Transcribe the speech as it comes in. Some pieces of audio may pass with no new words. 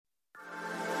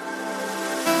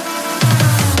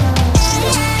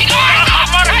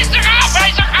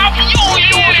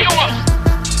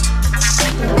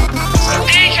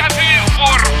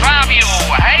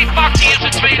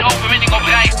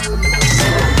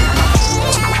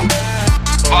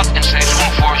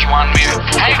one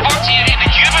weer. Hij wordt hier in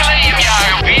het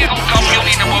jubileumjaar wereldkampioen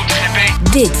in de MotoGP.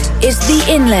 Dit is The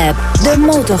InLab, de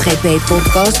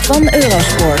MotoGP-podcast van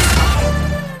Eurosport.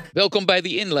 Welkom bij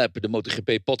The InLab, de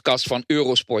MotoGP-podcast van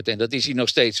Eurosport. En dat is hij nog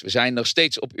steeds. We zijn nog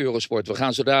steeds op Eurosport. We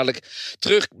gaan zo dadelijk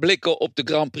terugblikken op de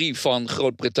Grand Prix van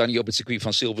Groot-Brittannië op het circuit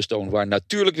van Silverstone, waar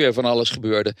natuurlijk weer van alles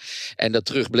gebeurde. En dat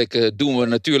terugblikken doen we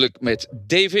natuurlijk met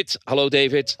David. Hallo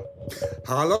David.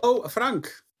 Hallo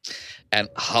Frank. En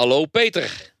hallo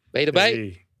Peter. Ben je erbij?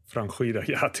 Hey, Frank, goeiedag.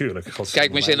 Ja, tuurlijk. Kijk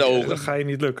me eens in de ogen. Dat ga je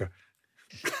niet lukken.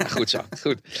 Goed zo,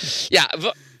 goed. Ja,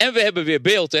 en we hebben weer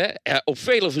beeld, hè? Op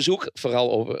vele verzoek, vooral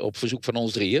op verzoek van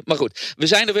ons drieën. Maar goed, we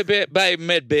zijn er weer bij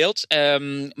met beeld.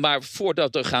 Maar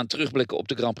voordat we gaan terugblikken op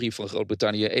de Grand Prix van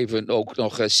Groot-Brittannië, even ook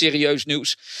nog serieus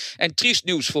nieuws. En triest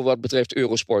nieuws voor wat betreft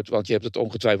Eurosport, want je hebt het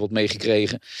ongetwijfeld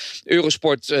meegekregen.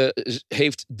 Eurosport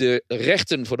heeft de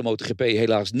rechten voor de MotoGP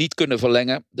helaas niet kunnen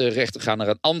verlengen. De rechten gaan naar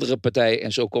een andere partij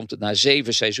en zo komt het na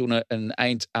 7 seizoenen een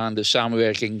eind aan de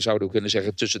samenwerking, zouden we kunnen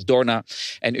zeggen, tussen Dorna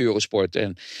en Eurosport.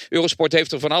 En Eurosport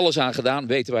heeft er van alles aan gedaan,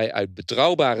 weten wij uit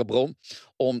betrouwbare bron,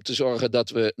 om te zorgen dat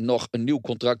we nog een nieuw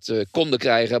contract konden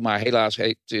krijgen. Maar helaas,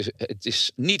 het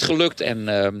is niet gelukt. En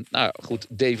nou goed,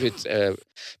 David,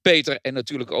 Peter en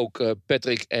natuurlijk ook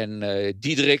Patrick en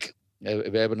Diederik.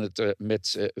 We hebben het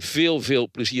met veel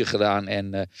plezier gedaan.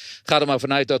 En ga er maar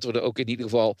vanuit dat we er ook in ieder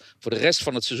geval voor de rest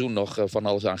van het seizoen nog van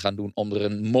alles aan gaan doen om er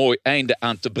een mooi einde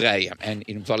aan te breien. En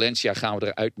in Valencia gaan we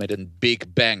eruit met een big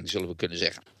bang, zullen we kunnen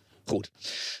zeggen. Goed,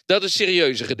 dat is het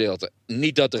serieuze gedeelte.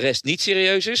 Niet dat de rest niet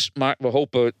serieus is, maar we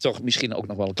hopen toch misschien ook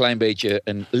nog wel een klein beetje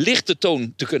een lichte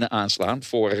toon te kunnen aanslaan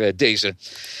voor deze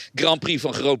Grand Prix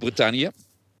van Groot-Brittannië.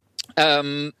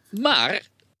 Maar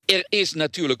er is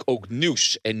natuurlijk ook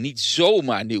nieuws en niet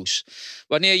zomaar nieuws.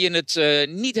 Wanneer je het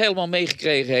niet helemaal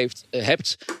meegekregen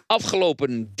hebt,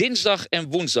 afgelopen dinsdag en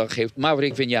woensdag heeft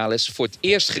Maverick Viñales voor het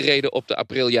eerst gereden op de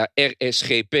Aprilia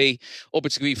RSGP op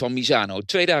het circuit van Misano.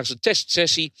 2-daagse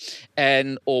testsessie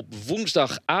en op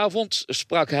woensdagavond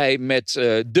sprak hij met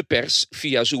de pers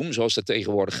via Zoom, zoals dat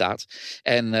tegenwoordig gaat.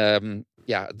 En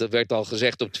ja, er werd al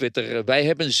gezegd op Twitter, wij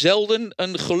hebben zelden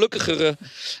een gelukkigere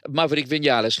Maverick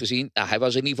Viñales gezien. Nou, hij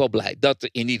was in ieder geval blij, dat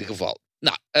in ieder geval.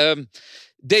 Nou,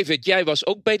 David, jij was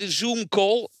ook bij de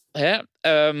Zoom-call, hè?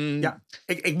 Ja,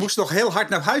 ik moest nog heel hard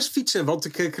naar huis fietsen, want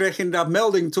ik kreeg inderdaad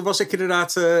melding. Toen was ik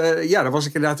inderdaad, dan was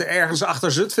ik inderdaad ergens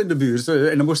achter Zutphen in de buurt.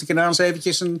 En dan moest ik inderdaad eens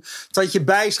eventjes een tandje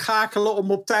bijschakelen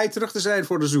om op tijd terug te zijn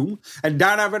voor de Zoom. En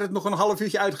daarna werd het nog een half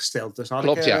uurtje uitgesteld. Dus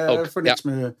had ik voor niks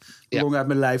mijn long uit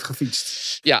mijn lijf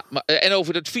gefietst. Ja, maar, en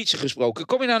over het fietsen gesproken.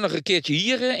 Kom je nou nog een keertje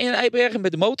hier in Eibergen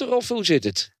met de motor of hoe zit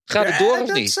het? Gaat het door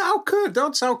of niet?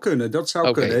 Dat zou kunnen.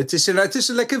 Het is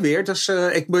lekker weer. Dus,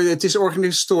 het is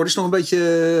organisatorisch nog een beetje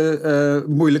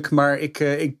moeilijk, maar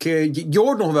je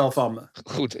hoort nog wel van me.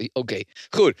 Goed, oké.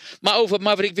 Goed. Maar over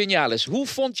Maverick Viñales, hoe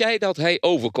vond jij dat hij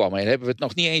overkwam? En dan hebben we het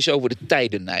nog niet eens over de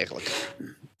tijden eigenlijk.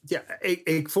 Ja,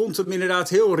 ik vond hem inderdaad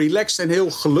heel relaxed en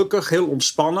heel gelukkig, heel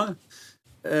ontspannen.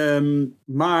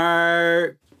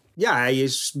 Maar ja, hij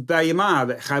is bij Yamaha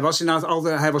weg.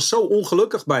 Hij was zo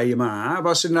ongelukkig bij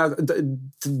Yamaha.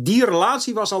 Die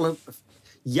relatie was al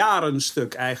jaren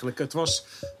stuk eigenlijk. Het was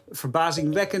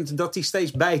verbazingwekkend dat hij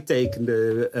steeds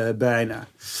bijtekende bijna.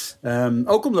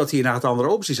 Ook omdat hij inderdaad andere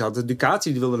opties had. De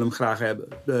Ducati die wilde hem graag hebben.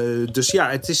 Dus ja,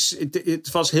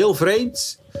 het was heel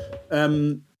vreemd.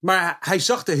 Maar hij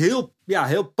zag er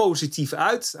heel positief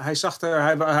uit.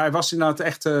 Hij was inderdaad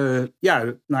echt,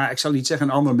 ik zal niet zeggen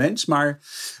een ander mens. Maar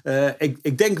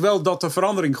ik denk wel dat de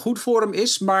verandering goed voor hem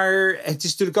is. Maar het is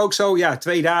natuurlijk ook zo,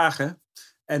 2 dagen.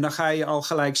 En dan ga je al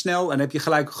gelijk snel en heb je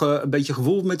gelijk een beetje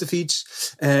gevoel met de fiets.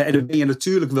 En dan ben je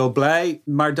natuurlijk wel blij.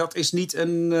 Maar dat is niet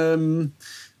een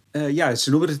ze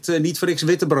noemen het niet voor niks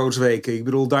wittebroodsweken. Ik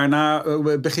bedoel, daarna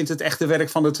begint het echte werk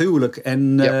van het huwelijk.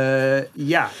 En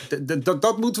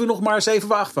dat moeten we nog maar eens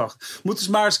even afwachten. Moeten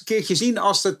ze maar eens een keertje zien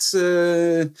als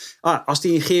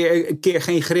hij een keer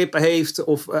geen grip heeft.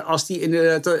 Of als hij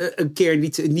inderdaad een keer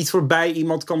niet voorbij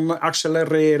iemand kan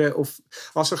accelereren. Of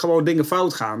als er gewoon dingen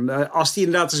fout gaan. Als hij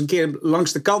inderdaad eens een keer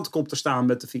langs de kant komt te staan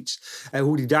met de fiets. En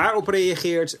hoe hij daarop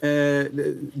reageert,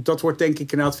 dat wordt denk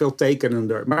ik inderdaad veel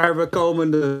tekenender. Maar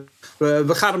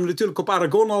we gaan hem natuurlijk op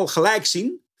Aragon al gelijk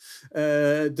zien.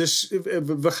 Dus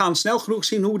we gaan snel genoeg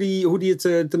zien hoe die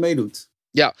het ermee doet.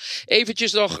 Ja,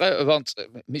 eventjes nog, want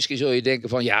misschien zul je denken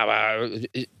van... ja, maar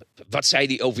wat zei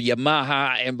hij over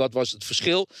Yamaha en wat was het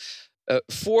verschil?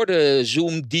 Voor de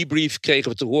Zoom debrief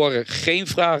kregen we te horen geen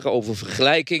vragen over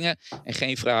vergelijkingen en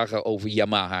geen vragen over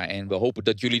Yamaha. En we hopen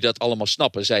dat jullie dat allemaal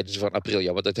snappen, zeiden ze van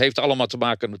Aprilia. Want het heeft allemaal te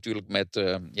maken natuurlijk met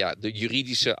de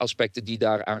juridische aspecten die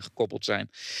daar aan gekoppeld zijn.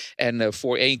 En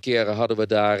voor 1 keer hadden we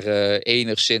daar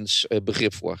enigszins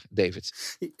begrip voor,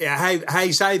 David. Ja,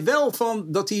 hij zei wel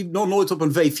dat hij nog nooit op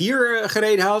een V4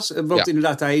 gereden had. Want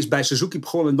inderdaad, hij is bij Suzuki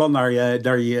begonnen en dan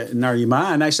naar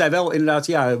Yamaha. En hij zei wel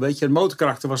inderdaad, weet je, de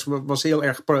motorkarakter was heel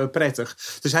erg prettig.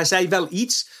 Dus hij zei wel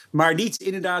iets, maar niet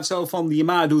inderdaad zo van de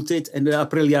Yamaha doet dit en de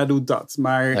Aprilia doet dat.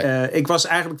 Maar ik was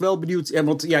eigenlijk wel benieuwd,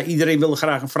 want iedereen wilde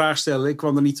graag een vraag stellen. Ik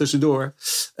kwam er niet tussendoor.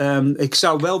 Ik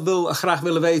zou wel graag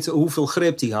willen weten hoeveel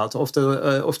grip hij had. Of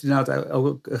hij inderdaad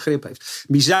ook grip heeft.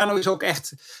 Misano is ook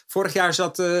echt... Vorig jaar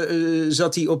zat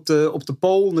hij op de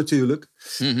pole natuurlijk.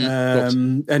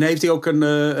 En heeft hij ook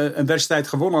een wedstrijd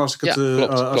gewonnen als ik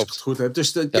het goed heb.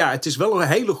 Dus het is wel een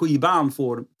hele goede baan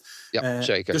voor hem. Ja,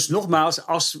 zeker. Dus nogmaals,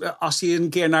 als hij een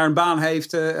keer naar een baan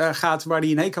gaat waar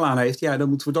hij een hekel aan heeft, dan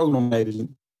moeten we het ook nog even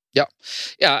zien.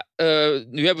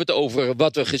 Nu hebben we het over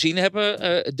wat we gezien hebben,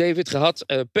 David, gehad.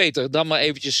 Peter, dan maar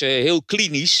eventjes heel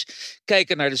klinisch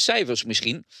kijken naar de cijfers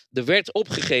misschien. Er werd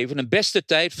opgegeven een beste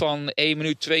tijd van 1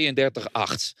 minuut 32,8.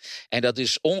 En dat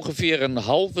is ongeveer een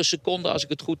halve seconde, als ik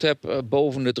het goed heb,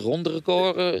 boven het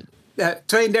ronderecord. 32,4.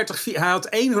 Hij had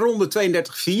 1 ronde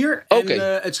 32,4. Okay.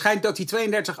 En het schijnt dat hij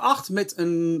 32,8 met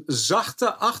een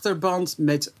zachte achterband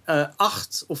met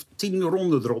 8 of 10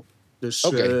 ronden erop. Dus,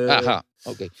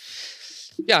 Oké.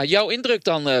 Ja, jouw indruk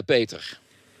dan, Peter?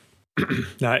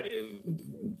 Nou,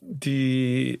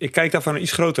 ik kijk daar van een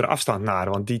iets grotere afstand naar.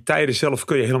 Want die tijden zelf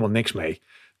kun je helemaal niks mee.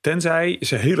 Tenzij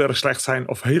ze heel erg slecht zijn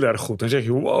of heel erg goed. Dan zeg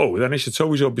je, wow, dan is het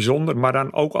sowieso bijzonder. Maar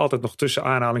dan ook altijd nog tussen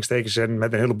aanhalingstekens en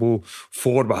met een heleboel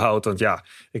voorbehoud. Want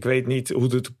ik weet niet hoe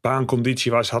de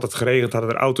baanconditie was. Had het geregend,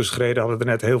 hadden er auto's gereden. Hadden er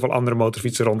net heel veel andere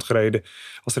motorfietsen rondgereden.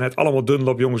 Als er net allemaal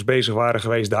Dunlop jongens bezig waren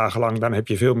geweest dagenlang. Dan heb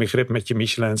je veel meer grip met je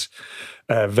Michelins.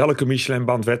 Welke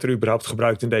Michelin-band werd er überhaupt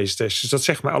gebruikt in deze test? Dus dat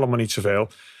zegt mij allemaal niet zoveel.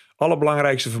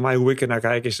 Allerbelangrijkste voor mij, hoe ik er naar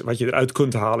kijk, is wat je eruit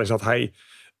kunt halen. Is dat hij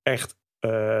echt...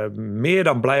 meer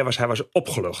dan blij was. Hij was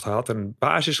opgelucht. Hij had een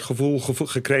basisgevoel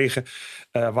gekregen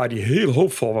waar hij heel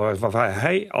hoopvol was. Waar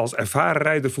hij als ervaren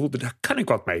rijder voelde, daar kan ik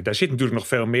wat mee. Daar zit natuurlijk nog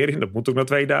veel meer in. Dat moet ook na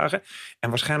 2 dagen. En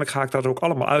waarschijnlijk ga ik dat ook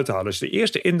allemaal uithalen. Dus de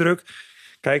eerste indruk...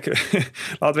 Kijk,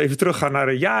 laten we even teruggaan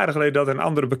naar jaren geleden dat een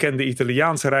andere bekende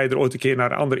Italiaanse rijder ooit een keer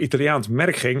naar een ander Italiaans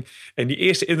merk ging. En die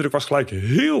eerste indruk was gelijk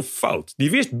heel fout.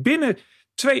 Die wist binnen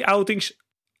 2 outings,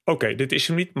 oké, dit is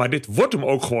hem niet, maar dit wordt hem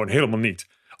ook gewoon helemaal niet.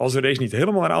 Als we deze niet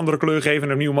helemaal een andere kleur geven en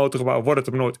een nieuwe motor gebouwen, wordt het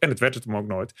hem nooit. En het werd het hem ook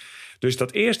nooit. Dus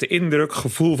dat eerste indruk,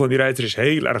 gevoel van die rijder is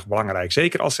heel erg belangrijk.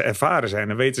 Zeker als ze ervaren zijn.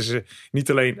 Dan weten ze niet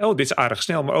alleen, dit is aardig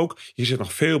snel, maar ook, hier zit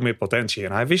nog veel meer potentie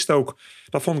in. Hij wist ook,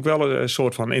 dat vond ik wel een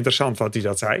soort van interessant wat hij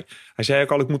dat zei. Hij zei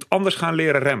ook al, ik moet anders gaan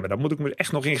leren remmen. Daar moet ik me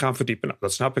echt nog in gaan verdiepen. Nou,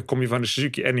 dat snap ik. Kom je van de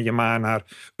Suzuki en de Yamaha naar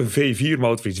een V4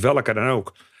 motorfiets, welke dan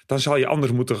ook. Dan zal je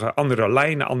anders moeten gaan, andere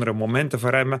lijnen, andere momenten van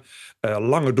remmen.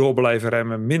 Langer door blijven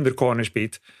remmen, minder corner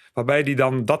speed. Waarbij die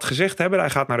dan dat gezegd hebben. Hij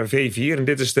gaat naar een V4. En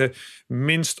dit is de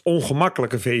minst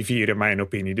ongemakkelijke V4 in mijn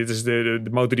opinie. Dit is de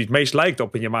motor die het meest lijkt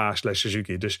op een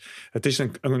Yamaha/Suzuki. Dus het is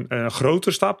een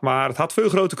grote stap. Maar het had veel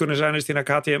groter kunnen zijn als hij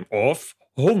naar KTM of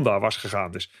Honda was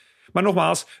gegaan. Dus. Maar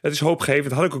nogmaals, het is hoopgevend.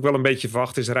 Dat had ik ook wel een beetje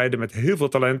verwacht. Het is een rijder met heel veel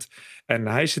talent. En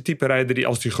hij is de type rijder die,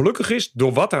 als hij gelukkig is,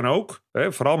 door wat dan ook,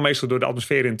 vooral meestal door de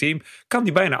atmosfeer in het team, kan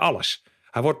hij bijna alles.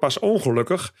 Hij wordt pas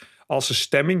ongelukkig als zijn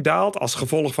stemming daalt, als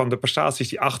gevolg van de prestaties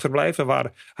die achterblijven,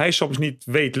 waar hij soms niet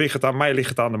weet, ligt het aan mij, ligt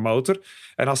het aan de motor.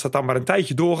 En als dat dan maar een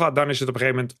tijdje doorgaat, dan is het op een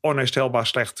gegeven moment onherstelbaar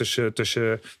slecht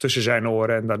tussen zijn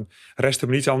oren. En dan rest hem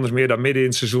niets anders meer dan midden in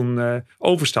het seizoen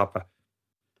overstappen.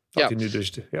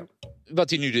 Wat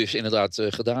hij nu dus inderdaad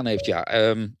gedaan heeft,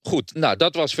 goed, nou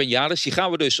dat was Vinales. Die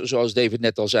gaan we dus, zoals David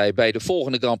net al zei, bij de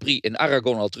volgende Grand Prix in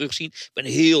Aragon al terugzien. Ik ben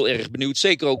heel erg benieuwd.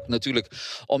 Zeker ook natuurlijk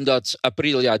omdat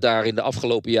Aprilia daar in de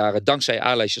afgelopen jaren, dankzij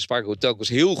Aleix Espargaro, telkens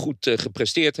heel goed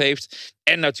gepresteerd heeft.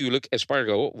 En natuurlijk,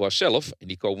 Espargaro was zelf, en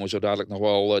daar komen we zo dadelijk nog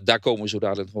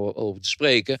wel over te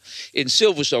spreken, in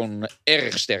Silverstone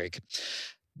erg sterk.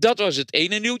 Dat was het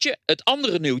ene nieuwtje. Het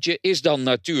andere nieuwtje is dan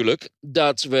natuurlijk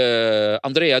dat we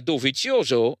Andrea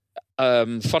Dovizioso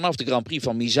vanaf de Grand Prix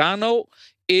van Misano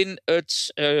in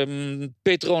het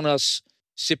Petronas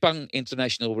Sepang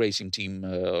International Racing Team,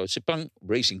 Sepang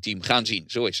Racing Team gaan zien.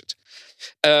 Zo is het.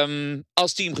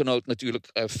 Als teamgenoot natuurlijk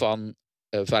van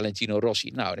Valentino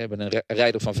Rossi. Nou, we hebben een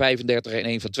rijder van 35 en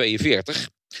een van 42.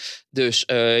 Dus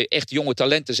echt jonge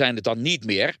talenten zijn het dan niet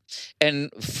meer.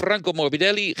 En Franco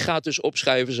Morbidelli gaat dus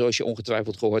opschuiven, zoals je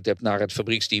ongetwijfeld gehoord hebt, naar het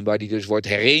fabrieksteam, waar die dus wordt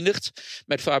herenigd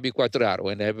met Fabio Quartararo.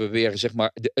 En dan hebben we weer zeg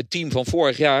maar het team van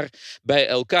vorig jaar bij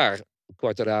elkaar.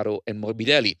 Quartararo en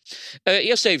Morbidelli.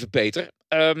 Eerst even Peter.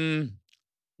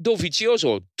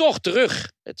 Dovizioso toch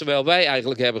terug. Terwijl wij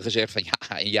eigenlijk hebben gezegd van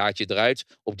ja, een jaartje eruit.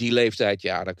 Op die leeftijd,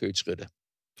 ja, dan kun je het schudden.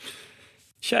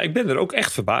 Ja, ik ben er ook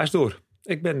echt verbaasd door.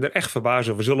 Ik ben er echt verbaasd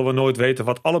over. Zullen we nooit weten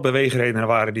wat alle beweegredenen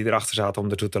waren die erachter zaten om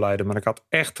ertoe te leiden. Maar ik had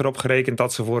echt erop gerekend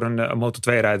dat ze voor een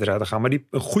Moto2-rijder zouden gaan. Maar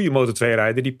een goede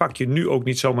Moto2-rijder, die pak je nu ook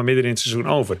niet zomaar midden in het seizoen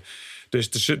over. Dus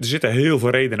er zitten heel veel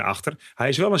redenen achter. Hij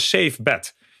is wel een safe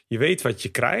bet. Je weet wat je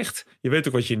krijgt. Je weet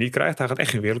ook wat je niet krijgt. Hij gaat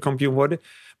echt geen wereldkampioen worden.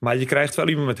 Maar je krijgt wel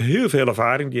iemand met heel veel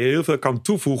ervaring die heel veel kan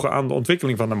toevoegen aan de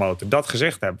ontwikkeling van de motor. Dat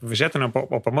gezegd hebben. We zetten hem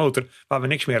op een motor waar we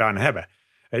niks meer aan hebben.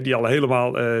 Die al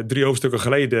helemaal 3 hoofdstukken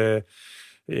geleden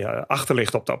achter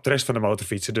ligt op de rest van de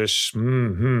motorfietsen. Dus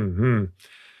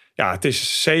ja, het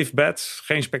is safe bet.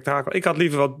 Geen spektakel. Ik had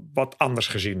liever wat anders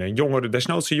gezien. Een jongere,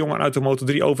 desnoods een jongen uit de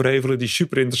Moto3 overhevelen die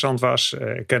super interessant was.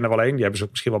 Ik ken er wel een. Die hebben ze ook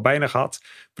misschien wel bijna gehad.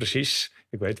 Precies.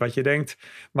 Ik weet wat je denkt.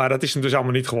 Maar dat is hem dus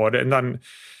allemaal niet geworden. En dan,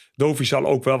 Dovi zal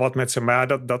ook wel wat met zijn... Maar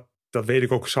dat weet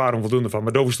ik ook zwaar onvoldoende van.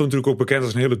 Maar Dovi stond natuurlijk ook bekend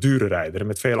als een hele dure rijder.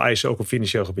 Met veel eisen ook op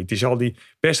financieel gebied. Die zal die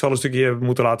best wel een stukje hebben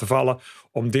moeten laten vallen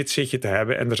om dit zitje te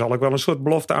hebben. En er zal ook wel een soort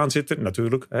belofte aan zitten.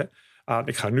 Natuurlijk.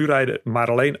 Ik ga nu rijden, maar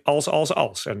alleen als.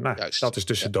 En dat is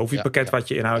dus het Dovi-pakket wat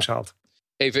je in huis haalt.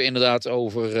 Even inderdaad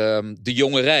over de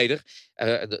jonge rijder.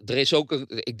 Er is ook,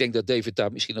 ik denk dat David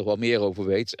daar misschien nog wel meer over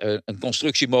weet, een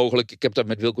constructie mogelijk. Ik heb daar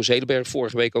met Wilco Zedenberg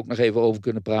vorige week ook nog even over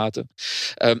kunnen praten.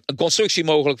 Een constructie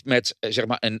mogelijk met zeg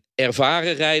maar een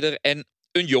ervaren rijder en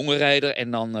een jonge rijder.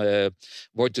 En dan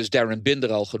wordt dus Darren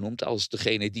Binder al genoemd als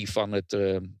degene die van het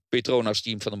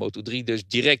Petronas-team van de Moto3 dus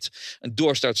direct een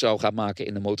doorstart zou gaan maken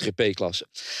in de MotoGP-klasse.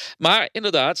 Maar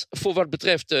inderdaad, voor wat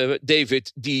betreft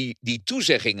David, die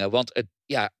toezeggingen, want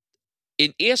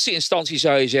in eerste instantie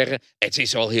zou je zeggen, het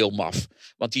is wel heel maf.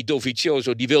 Want die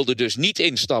Dovizioso die wilde dus niet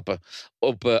instappen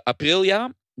op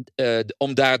Aprilia,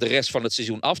 om daar de rest van het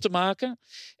seizoen af te maken.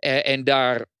 En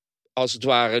daar als het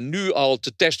ware nu al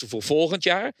te testen voor volgend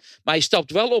jaar. Maar hij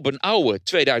stapt wel op een oude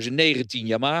 2019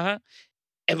 Yamaha.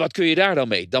 En wat kun je daar dan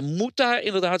mee? Dan moet daar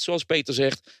inderdaad, zoals Peter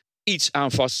zegt, iets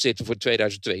aan vastzitten voor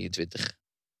 2022.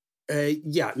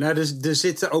 Er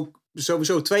zitten ook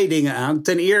sowieso 2 dingen aan.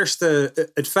 Ten eerste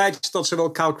het feit dat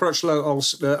zowel Cal Crutchlow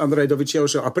als André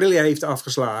Dovizioso Aprilia heeft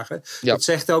afgeslagen. Ja. Dat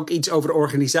zegt ook iets over de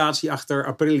organisatie achter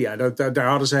Aprilia. Daar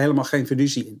hadden ze helemaal geen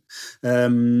fiducie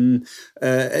in.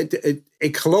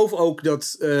 Ik geloof ook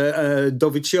dat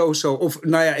Dovizioso,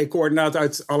 ik hoor inderdaad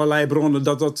uit allerlei bronnen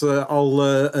dat al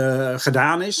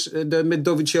gedaan is met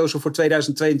Dovizioso voor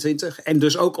 2022. En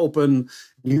dus ook op een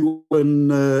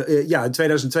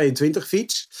 2022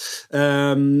 fiets.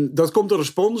 Dat komt door een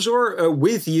sponsor,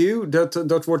 With You.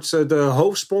 Dat wordt de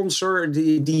hoofdsponsor.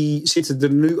 Die zitten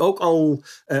er nu ook al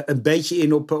een beetje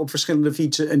in op verschillende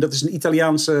fietsen. En dat is een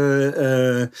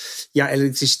Italiaanse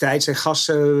elektriciteits- en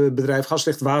gasbedrijf,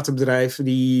 gaslichtwaterbedrijf,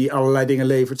 die allerlei dingen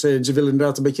levert. Ze willen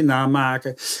inderdaad een beetje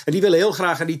namaken. En die willen heel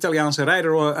graag een Italiaanse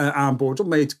rijder aanboord om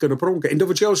mee te kunnen pronken. En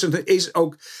Dovizioso is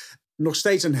ook nog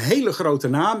steeds een hele grote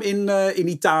naam in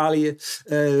Italië.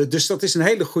 Dus dat is een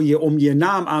hele goede om je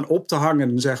naam aan op te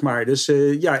hangen, zeg maar. Dus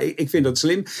ik vind dat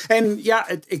slim. En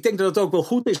ik denk dat het ook wel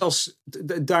goed is als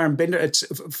Darren Binder,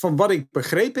 van wat ik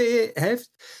begrepen heb,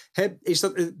 is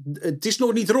dat het is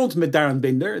nog niet rond met Darren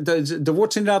Binder. Er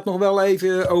wordt inderdaad nog wel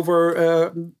even over,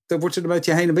 er wordt een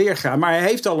beetje heen en weer gaan. Maar hij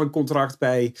heeft al een contract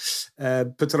bij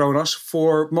Petronas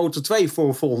voor Moto2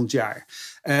 voor volgend jaar.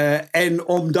 En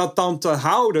om dat dan te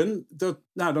houden,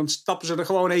 dan stappen ze er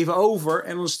gewoon even over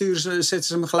en dan zetten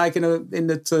ze hem gelijk in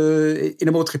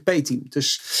een MotoGP-team.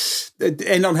 Dus,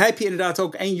 en dan heb je inderdaad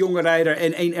ook 1 jonge rijder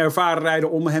en 1 ervaren rijder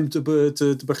om hem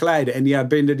te begeleiden. En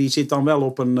Binder die zit dan wel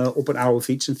op een oude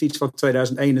fiets, een fiets van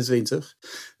 2021.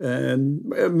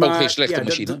 Maar, ook geen slechte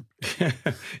machine.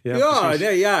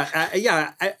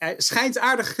 Hij schijnt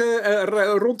aardig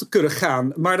rond te kunnen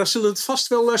gaan. Maar daar zullen we het vast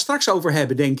wel straks over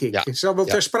hebben, denk ik. Het zal wel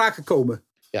ter sprake komen.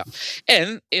 Ja,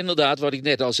 en inderdaad wat ik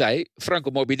net al zei,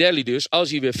 Franco Morbidelli dus,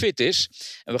 als hij weer fit is,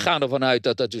 en we gaan ervan uit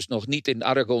dat dat dus nog niet in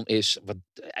Aragon is, want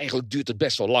eigenlijk duurt het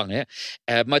best wel lang,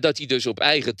 maar dat hij dus op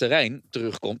eigen terrein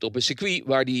terugkomt op een circuit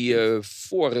waar hij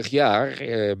vorig jaar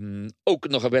ook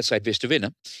nog een wedstrijd wist te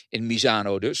winnen, in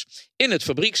Misano dus, in het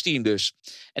fabrieksteam dus.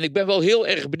 En ik ben wel heel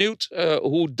erg benieuwd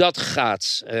hoe dat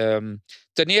gaat.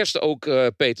 Ten eerste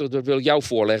ook, Peter, dat wil ik jou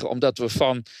voorleggen, omdat we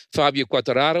van Fabio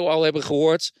Quartararo al hebben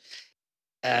gehoord.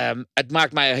 Het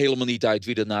maakt mij helemaal niet uit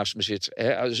wie er naast me zit.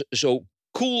 Zo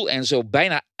cool en zo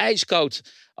bijna ijskoud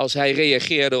als hij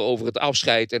reageerde over het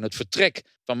afscheid en het vertrek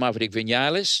van Maverick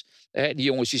Viñales. Die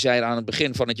jongens die zeiden aan het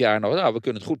begin van het jaar nog, nou, we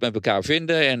kunnen het goed met elkaar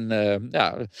vinden en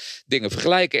dingen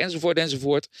vergelijken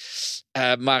enzovoort.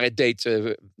 Maar het deed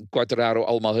Quartararo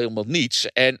allemaal helemaal niets.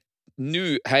 En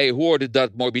nu hij hoorde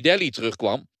dat Morbidelli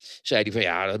terugkwam, zei hij van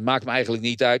ja, dat maakt me eigenlijk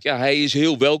niet uit. Ja, hij is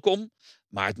heel welkom,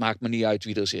 maar het maakt me niet uit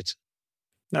wie er zit.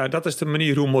 Nou, dat is de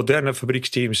manier hoe moderne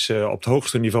fabrieksteams op het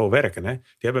hoogste niveau werken. Hè? Die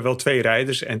hebben wel 2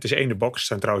 rijders en het is 1 box. Het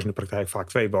zijn trouwens in de praktijk vaak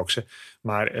 2 boxen.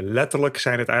 Maar letterlijk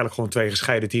zijn het eigenlijk gewoon 2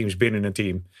 gescheiden teams binnen een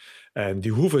team. En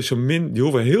die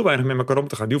hoeven heel weinig met elkaar om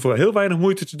te gaan. Die hoeven heel weinig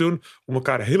moeite te doen om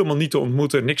elkaar helemaal niet te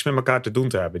ontmoeten. Niks met elkaar te doen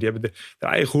te hebben. Die hebben de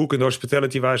eigen hoek in de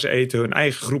hospitality waar ze eten. Hun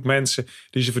eigen groep mensen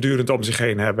die ze voortdurend om zich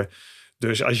heen hebben.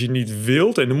 Dus als je niet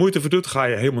wilt en de moeite verdoet, ga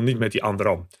je helemaal niet met die ander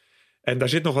om. En daar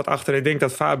zit nog wat achter. Ik denk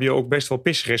dat Fabio ook best wel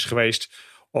pissig is geweest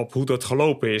op hoe dat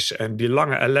gelopen is. En die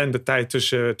lange ellende-tijd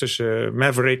tussen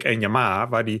Maverick en Yamaha,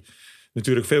 waar die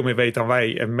natuurlijk veel meer weet dan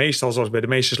wij. En meestal, zoals bij de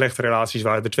meeste slechte relaties,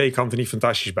 waren de 2 kanten niet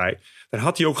fantastisch bij. Dan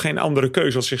had hij ook geen andere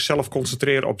keuze als zichzelf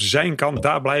concentreren op zijn kant.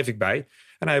 Daar blijf ik bij.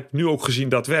 En hij heeft nu ook gezien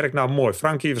dat werkt. Nou, mooi.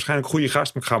 Frankie, waarschijnlijk een goede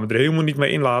gast, maar ik ga me er helemaal niet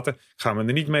mee inlaten. Ik ga me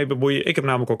er niet mee bemoeien. Ik heb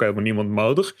namelijk ook helemaal niemand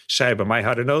nodig. Zij hebben mij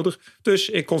harder nodig. Dus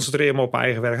ik concentreer me op mijn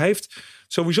eigen werk. Hij heeft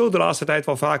sowieso de laatste tijd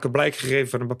wel vaker blijk gegeven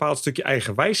van een bepaald stukje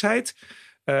eigen wijsheid.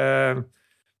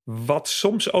 Wat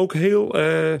soms ook heel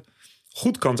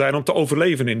goed kan zijn om te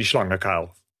overleven in die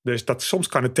slangenkuil. Dus soms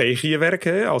kan het tegen je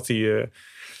werken. Hè?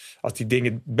 Als die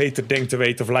dingen beter denkt te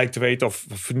weten of lijkt te weten of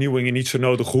vernieuwingen niet zo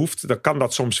nodig hoeft, dan kan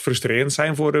dat soms frustrerend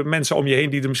zijn voor de mensen om je heen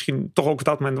die er misschien toch ook op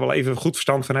dat moment wel even goed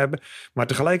verstand van hebben. Maar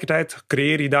tegelijkertijd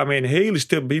creëer je daarmee een hele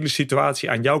stabiele situatie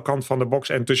aan jouw kant van de box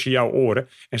en tussen jouw oren.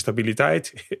 En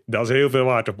stabiliteit, dat is heel veel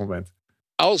waard op het moment.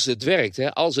 Als het werkt,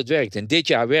 hè, als het werkt. En dit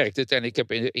jaar werkt het. En ik heb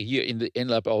hier in de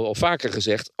inlap al vaker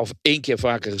gezegd, of 1 keer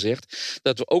vaker gezegd,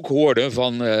 dat we ook hoorden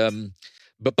van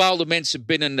bepaalde mensen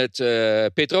binnen het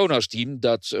Petronas-team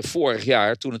dat vorig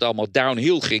jaar, toen het allemaal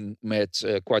downhill ging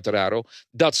met Quartararo,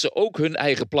 dat ze ook hun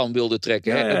eigen plan wilden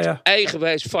trekken. Ja, Het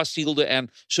eigenwijs vasthielden en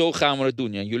zo gaan we het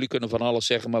doen. Ja, jullie kunnen van alles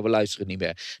zeggen, maar we luisteren niet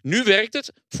meer. Nu werkt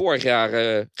het. Vorig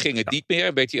jaar ging het niet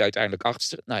meer. Werd hij uiteindelijk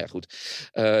 8e. Nou ja, goed.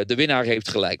 De winnaar heeft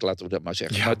gelijk, laten we dat maar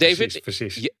zeggen. Ja, maar David,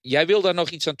 precies. Jij wil daar nog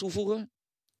iets aan toevoegen?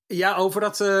 Ja, over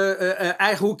dat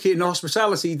eigen hoekje in de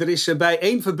hospitality. Er is bij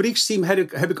 1 fabrieksteam,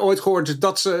 heb ik ooit gehoord,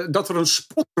 dat er een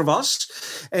spotter was.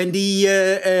 En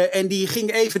die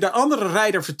ging even de andere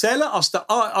rijder vertellen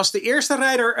als de eerste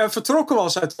rijder vertrokken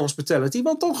was uit de hospitality.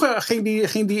 Want toch ging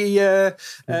die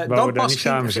dan pas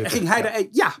ging hij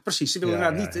ja, precies. Ze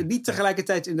wilden niet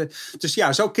tegelijkertijd in de. Dus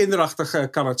ja, zo kinderachtig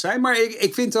kan het zijn. Maar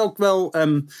ik vind ook wel.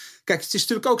 Kijk, het is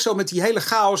natuurlijk ook zo met die hele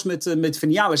chaos met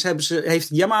Viñales heeft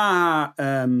Yamaha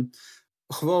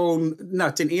gewoon,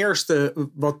 nou, ten eerste,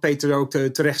 wat Peter ook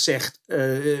terecht zegt,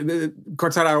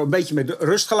 Quartararo een beetje met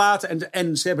rust gelaten.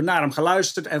 En ze hebben naar hem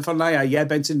geluisterd. En van, nou ja, jij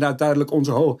bent inderdaad duidelijk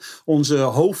onze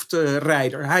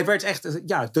hoofdrijder. Hij werd echt,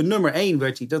 de nummer 1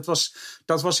 werd hij. Dat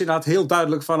was inderdaad heel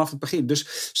duidelijk vanaf het begin.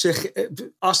 Dus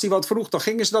als hij wat vroeg, dan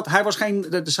gingen ze dat.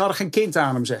 Ze hadden geen kind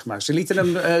aan hem, zeg maar. Ze lieten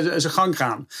hem zijn gang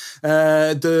gaan.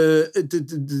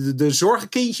 De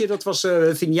zorgenkindje, dat was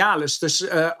Viñales. Dus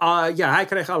hij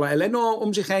kreeg alle ellende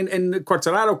om zich heen. En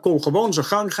Quartararo kon gewoon zijn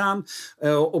gang gaan.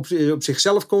 Op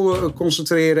zichzelf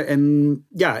concentreren. En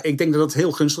ja, ik denk dat het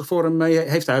heel gunstig voor hem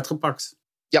heeft uitgepakt.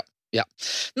 Ja,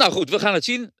 nou goed, we gaan het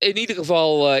zien. In ieder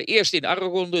geval eerst in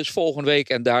Aragon dus volgende week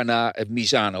en daarna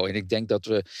Misano. En ik denk dat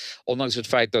we, ondanks het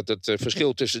feit dat het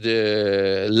verschil tussen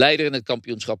de leider in het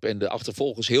kampioenschap en de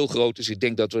achtervolgers heel groot is, ik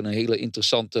denk dat we een hele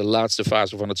interessante laatste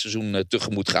fase van het seizoen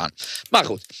tegemoet gaan. Maar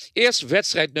goed, eerst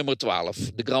wedstrijd nummer 12.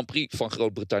 De Grand Prix van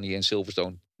Groot-Brittannië in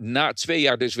Silverstone. Na 2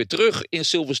 jaar dus weer terug in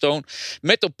Silverstone.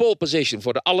 Met de pole position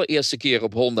voor de allereerste keer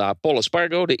op Honda Pole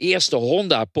Espargaro. De eerste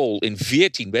Honda pole in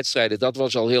 14 wedstrijden. Dat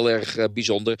was al heel erg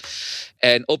bijzonder.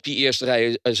 En op die eerste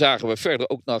rij zagen we verder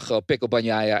ook nog Pecco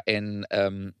Bagnaia en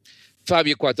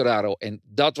Fabio Quartararo. En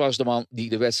dat was de man die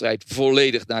de wedstrijd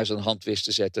volledig naar zijn hand wist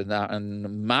te zetten. Na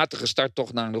een matige start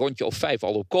toch na een rondje of 5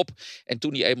 al op kop. En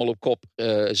toen hij eenmaal op kop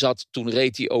zat, toen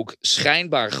reed hij ook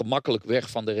schijnbaar gemakkelijk weg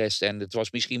van de rest. En het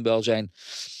was misschien wel zijn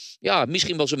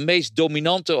meest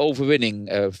dominante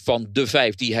overwinning van de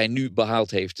 5 die hij nu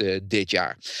behaald heeft dit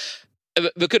jaar.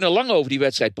 We kunnen lang over die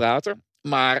wedstrijd praten.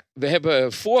 Maar we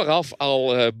hebben vooraf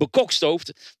al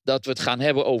bekokstoofd dat we het gaan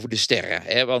hebben over de sterren.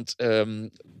 Hè? Want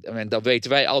dan weten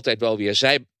wij altijd wel weer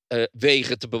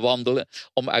zijwegen te bewandelen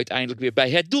om uiteindelijk weer bij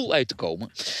het doel uit te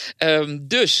komen.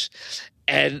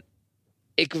 En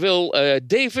ik wil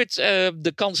David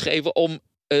de kans geven om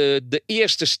de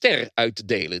eerste ster uit te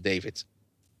delen, David.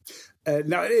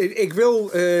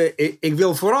 Ik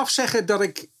wil vooraf zeggen dat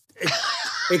ik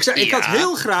had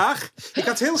heel graag... Ik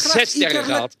had heel graag 6 sterren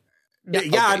gehad.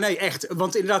 Nee, echt.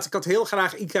 Want inderdaad, ik had heel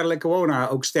graag Iker Lecuona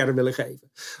ook sterren willen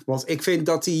geven. Want ik vind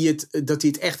dat hij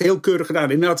het echt heel keurig gedaan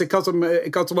heeft. Inderdaad,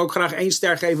 ik had hem ook graag 1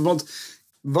 ster geven. Want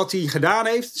wat hij gedaan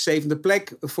heeft, 7e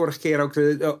plek, vorige keer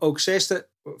ook 6e.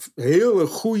 Heel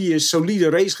goede, solide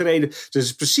race gereden. Dus het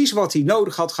is precies wat hij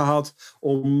nodig had gehad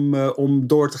om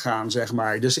door te gaan, zeg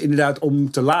maar. Dus inderdaad,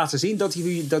 om te laten zien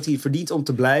dat hij verdient om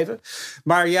te blijven.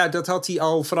 Maar ja, dat had hij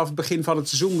al vanaf het begin van het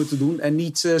seizoen moeten doen. En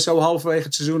niet zo halverwege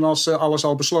het seizoen als alles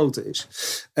al besloten is.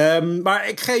 Maar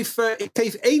ik geef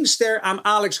 1 ster aan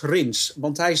Alex Rins.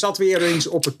 Want hij zat weer eens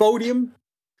op het podium.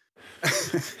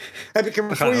 Heb ik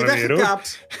hem voor je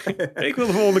weggekaapt? Ik wil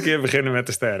de volgende keer beginnen met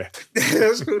de sterren.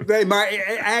 Dat is goed. Nee, maar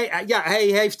hij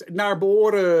heeft naar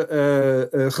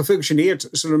behoren gefunctioneerd,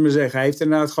 zullen we maar zeggen. Hij heeft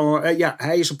inderdaad gewoon,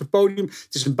 hij is op het podium.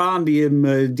 Het is een baan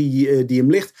die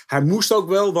hem ligt. Hij moest ook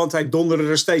wel, want hij donderde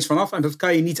er steeds vanaf. En dat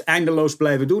kan je niet eindeloos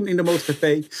blijven doen in de MotoGP.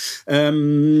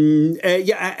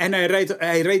 En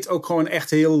hij reed ook gewoon echt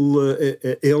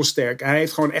heel sterk. Hij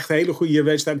heeft gewoon echt een hele goede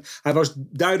wedstrijd. Hij was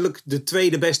duidelijk de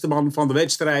tweede beste man van de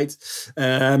wedstrijd.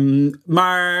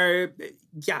 Maar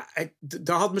ja,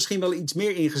 daar had misschien wel iets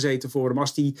meer in gezeten voor hem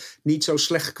als hij niet zo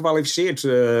slecht gekwalificeerd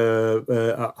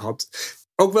had.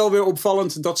 Ook wel weer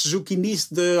opvallend dat Suzuki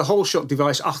niet de whole shot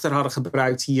device achter hadden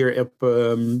gebruikt hier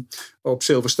op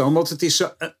Silverstone. Want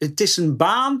het is een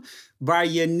baan waar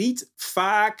je niet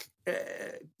vaak...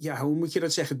 hoe moet je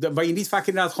dat zeggen? Waar je niet vaak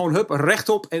inderdaad gewoon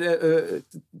rechtop en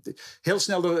heel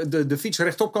snel de fiets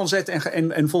rechtop kan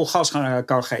zetten en vol gas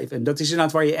kan geven. En dat is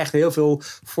inderdaad waar je echt heel veel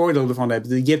voordelen van hebt.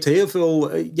 Je hebt heel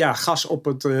veel gas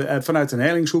vanuit een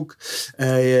hellingshoek.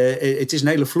 Het is een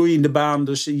hele vloeiende baan,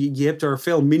 dus je hebt er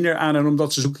veel minder aan. En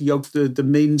omdat Suzuki ook de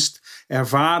minst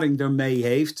ervaring daarmee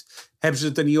heeft, hebben ze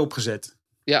het er niet op gezet.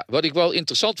 Ja, wat ik wel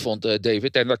interessant vond,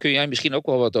 David, en daar kun jij misschien ook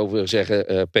wel wat over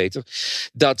zeggen, Peter,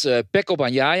 dat Pecco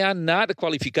Bagnaia na de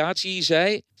kwalificatie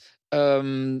zei,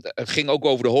 het ging ook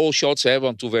over de whole shots,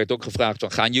 want toen werd ook gevraagd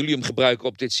van, gaan jullie hem gebruiken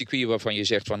op dit circuit waarvan je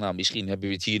zegt van, nou, misschien hebben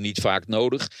we het hier niet vaak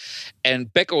nodig.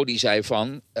 En Pecco die zei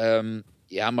van,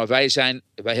 maar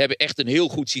wij hebben echt een heel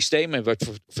goed systeem en we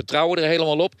vertrouwen er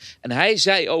helemaal op. En hij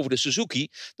zei over de Suzuki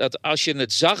dat als je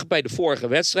het zag bij de vorige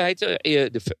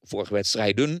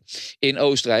wedstrijden in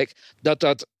Oostenrijk,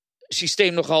 dat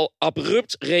systeem nogal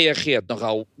abrupt reageert,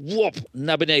 nogal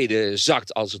naar beneden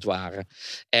zakt als het ware.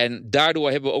 En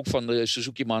daardoor hebben we ook van de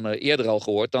Suzuki-mannen eerder al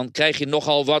gehoord, dan krijg je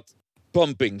nogal wat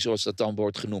pumping, zoals dat dan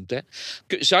wordt genoemd. Hè?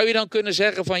 Zou je dan kunnen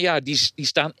zeggen van die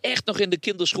staan echt nog in de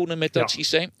kinderschoenen met dat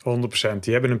systeem? 100%.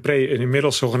 Die hebben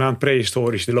inmiddels zogenaamd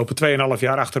prehistorisch. Die lopen 2,5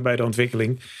 jaar achter bij de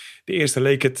ontwikkeling. De eerste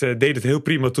deed het heel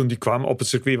prima toen die kwam op het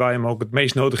circuit waar je hem ook het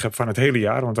meest nodig hebt van het hele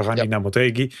jaar. Want we gaan niet naar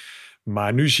Motegi.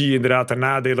 Maar nu zie je inderdaad de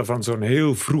nadelen van zo'n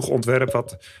heel vroeg ontwerp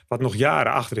wat nog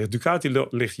jaren achter ligt. Ducati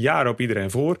ligt jaren op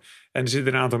iedereen voor. En er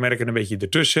zitten een aantal merken een beetje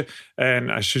ertussen.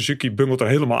 En Suzuki bungelt er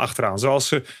helemaal achteraan. Zoals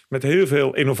ze met heel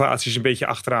veel innovaties een beetje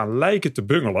achteraan lijken te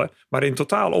bungelen. Maar in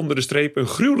totaal onder de streep een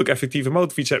gruwelijk effectieve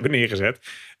motorfiets hebben neergezet.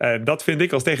 Dat vind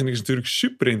ik als technicus natuurlijk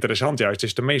super interessant juist. Het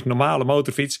is de meest normale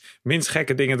motorfiets. Minst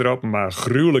gekke dingen erop, maar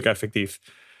gruwelijk effectief.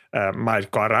 Maar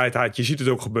qua rideheid, je ziet het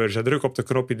ook gebeuren. Ze drukken op de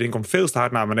knop, je ding komt veel te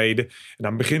hard naar beneden. En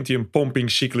dan begint hij een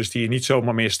pompingcyclus die je niet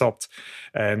zomaar meer stopt.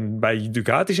 En bij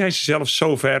Ducati zijn ze zelfs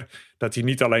zo ver dat hij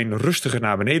niet alleen rustiger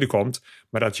naar beneden komt,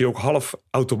 maar dat hij ook half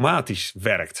automatisch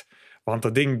werkt. Want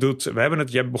dat ding doet,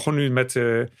 je begon nu met,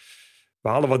 we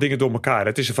halen wat dingen door elkaar.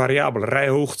 Het is een variabele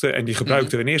rijhoogte en die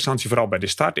gebruikten we in eerste instantie vooral bij de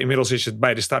start. Inmiddels is het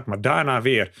bij de start, maar daarna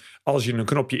weer, als je een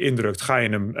knopje indrukt, ga je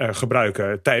hem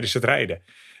gebruiken tijdens het rijden.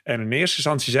 En in eerste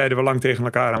instantie zeiden we lang tegen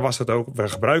elkaar, en was dat ook, we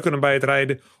gebruiken hem bij het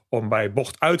rijden om bij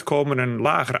bocht uitkomen een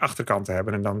lagere achterkant te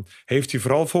hebben. En dan heeft hij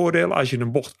vooral voordeel als je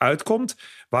een bocht uitkomt,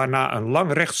 waarna een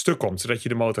lang recht stuk komt, zodat je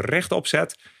de motor rechtop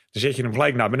zet. Dan zet je hem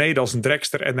gelijk naar beneden als een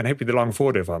dragster en dan heb je er lang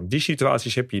voordeel van. Die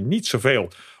situaties heb je niet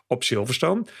zoveel op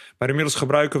Silverstone. Maar inmiddels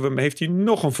gebruiken we hem, heeft hij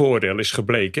nog een voordeel, is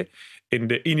gebleken. In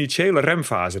de initiële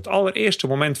remfase, het allereerste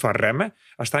moment van remmen,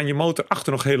 als dan je motor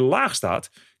achter nog heel laag staat,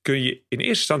 kun je in eerste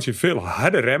instantie veel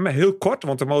harder remmen, heel kort,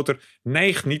 want de motor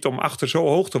neigt niet om achter zo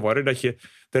hoog te worden dat je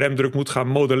de remdruk moet gaan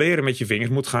modelleren met je vingers,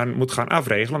 moet gaan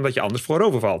afregelen, omdat je anders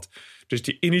voorover valt. Dus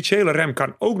die initiële rem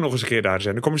kan ook nog eens een keer daar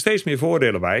zijn. Er komen steeds meer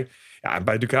voordelen bij. Ja, en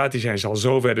bij Ducati zijn ze al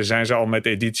zover, zijn ze al met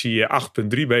editie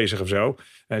 8.3 bezig of zo.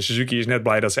 En Suzuki is net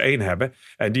blij dat ze 1 hebben.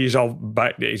 En die is al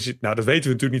bij, dat weten we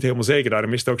natuurlijk niet helemaal zeker,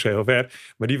 daarom is het ook zo heel ver.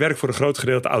 Maar die werkt voor een groot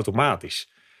gedeelte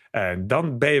automatisch. En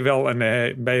dan ben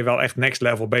je wel echt next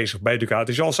level bezig bij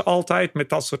Ducati. Zoals altijd met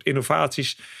dat soort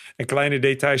innovaties en kleine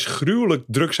details gruwelijk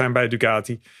druk zijn bij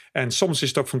Ducati. En soms is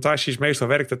het ook fantastisch. Meestal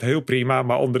werkt het heel prima.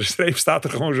 Maar onder de streep staat er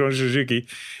gewoon zo'n Suzuki.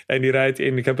 En die rijdt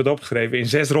ik heb het opgeschreven, in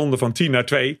 6 ronden van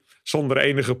 10-2. Zonder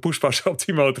enige poespas op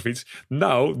die motorfiets.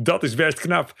 Nou, dat is best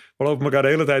knap. We lopen elkaar de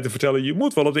hele tijd te vertellen, je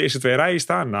moet wel op de eerste 2 rijen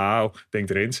staan. Nou,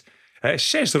 denkt Rins.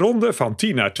 6 ronden van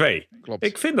 10-2. Klopt.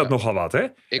 Ik vind dat nogal wat, hè?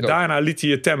 Ik Daarna liet hij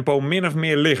het tempo min of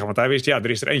meer liggen. Want hij wist, er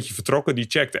is er eentje vertrokken. Die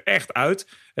checkte echt uit.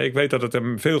 Ik weet dat het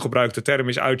een veelgebruikte term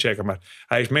is, uitchecken. Maar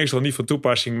hij is meestal niet van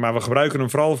toepassing. Maar we gebruiken hem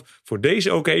vooral voor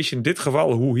deze occasion. In dit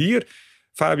geval, hoe hier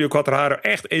Fabio Quartararo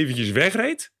echt eventjes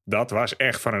wegreed. Dat was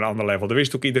echt van een ander level. Daar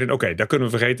wist ook iedereen, oké, daar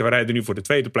kunnen we vergeten. We rijden nu voor de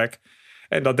tweede plek.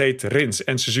 En dat deed Rins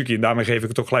en Suzuki. En daarmee geef ik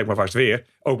het toch gelijk maar vast weer.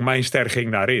 Ook mijn ster ging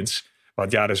naar Rins.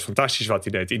 Want dat is fantastisch wat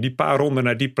hij deed. In die paar ronden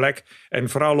naar die plek. En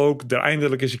vooral ook er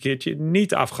eindelijk eens een keertje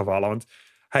niet afgevallen. Want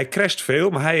hij crasht veel,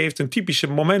 maar hij heeft een typische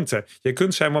momenten. Je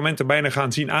kunt zijn momenten bijna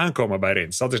gaan zien aankomen bij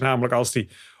Rins. Dat is namelijk als hij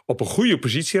op een goede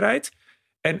positie rijdt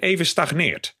en even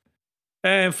stagneert.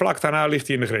 En vlak daarna ligt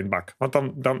hij in de grindbak. Want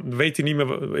dan weet hij niet meer.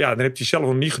 Dan heeft hij zelf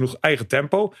nog niet genoeg eigen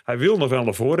tempo. Hij wil nog wel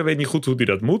naar voren, weet niet goed hoe hij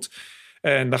dat moet.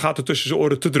 En dan gaat het tussen zijn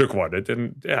oren te druk worden.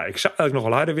 En ik zou eigenlijk nog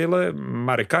wel harder willen,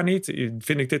 maar ik kan niet.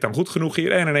 Vind ik dit dan goed genoeg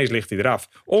hier? En ineens ligt hij eraf.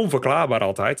 Onverklaarbaar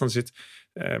altijd.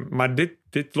 Maar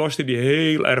dit loste hij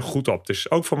heel erg goed op.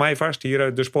 Dus ook voor mij vast,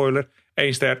 hier de spoiler,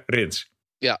 1 ster Rins.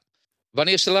 Ja.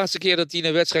 Wanneer is de laatste keer dat hij in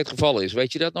een wedstrijd gevallen is?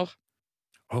 Weet je dat nog?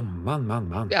 Oh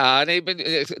man. Ja, nee,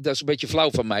 dat is een beetje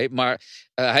flauw van mij. Maar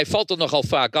hij valt er nogal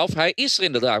vaak af. Hij is er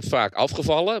inderdaad vaak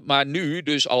afgevallen. Maar nu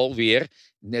dus alweer,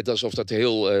 net alsof dat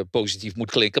heel positief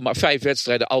moet klinken, maar 5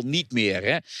 wedstrijden al niet meer. Hè?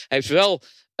 Hij heeft wel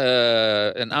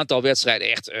een aantal wedstrijden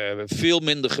echt veel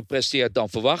minder gepresteerd dan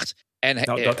verwacht.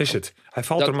 En dat is het. Hij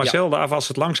valt er maar zelden af als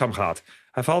het langzaam gaat.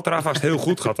 Hij valt eraf als het heel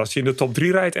goed gaat. Als hij in de top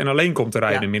 3 rijdt en alleen komt te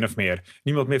rijden, min of meer.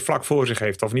 Niemand meer vlak voor zich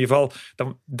heeft. Of in ieder geval,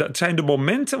 dat zijn de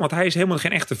momenten, want hij is helemaal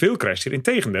geen echte veelcrasher.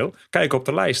 Integendeel, kijk op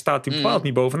de lijst, staat hij bepaald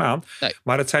niet bovenaan. Nee.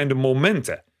 Maar het zijn de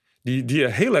momenten die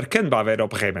heel herkenbaar werden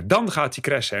op een gegeven moment. Dan gaat hij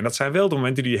crashen. En dat zijn wel de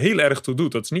momenten die hij heel erg toe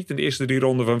doet. Dat is niet in de eerste 3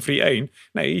 ronden van Free 1.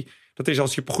 Nee, dat is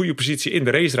als je op een goede positie in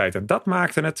de race rijdt. En dat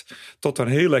maakte het tot een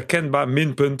heel herkenbaar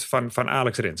minpunt van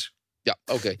Alex Rins. Ja,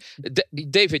 oké.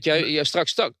 David, jij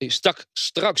stak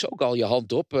straks ook al je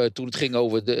hand op toen het ging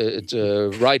over het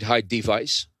ride height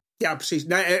device. Ja, precies.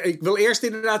 Nou, ik wil eerst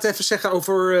inderdaad even zeggen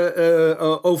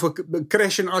over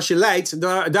crashen als je leidt.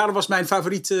 Daarom was mijn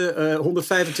favoriete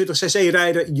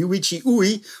 125cc-rijder Yuichi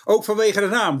Ui. Ook vanwege de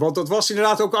naam. Want dat was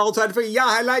inderdaad ook altijd van,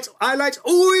 ja, hij leidt,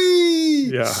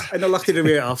 oei! Ja. En dan lag hij er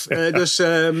weer af. Dus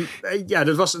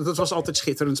dat was altijd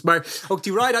schitterend. Maar ook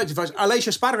die ride-out device.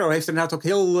 Alessio Spargaro heeft inderdaad ook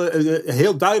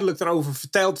heel duidelijk daarover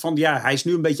verteld. Van ja, hij is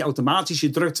nu een beetje automatisch.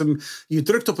 Je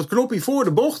drukt op het knopje voor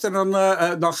de bocht. En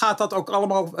dan gaat dat ook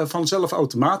allemaal vanzelf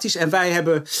automatisch. En wij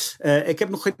hebben, ik heb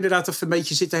nog inderdaad even een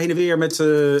beetje zitten heen en weer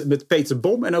met Peter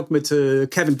Bom en ook met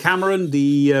Kevin Cameron,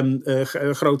 die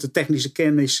grote technische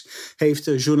kennis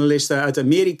heeft, journalisten uit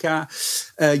Amerika.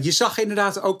 Je zag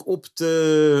inderdaad ook op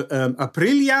de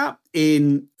Aprilia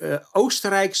in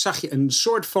Oostenrijk zag je een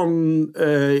soort van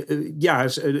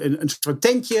een soort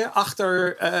tankje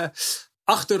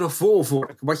achter de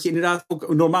voorvork. Wat je inderdaad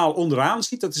ook normaal onderaan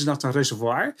ziet. Dat is inderdaad een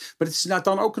reservoir. Maar het is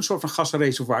inderdaad dan ook een soort van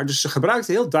gasreservoir. Dus ze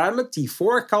gebruikten heel duidelijk die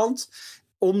voorkant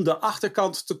om de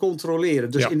achterkant te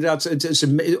controleren. Dus inderdaad,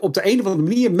 op de een of andere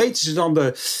manier meten ze dan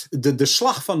de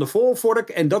slag van de voorvork.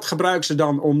 En dat gebruiken ze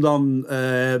dan om dan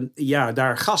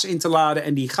daar gas in te laden.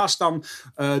 En die gas dan,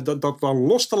 dat dan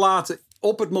los te laten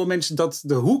op het moment dat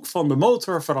de hoek van de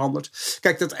motor verandert.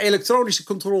 Kijk, dat elektronische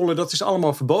controle, dat is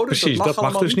allemaal verboden. Precies, dat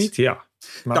mag dus niet, ja.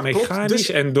 Maar dat mechanisch dus,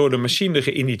 en door de machine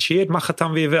geïnitieerd mag het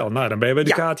dan weer wel. Nou, dan ben je bij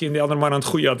Ducati en die andere man aan het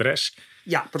goede adres.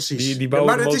 Ja, precies. Die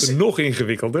bouwen de motor nog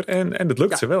ingewikkelder en dat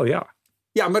lukt ze wel, ja.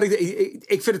 Ja, maar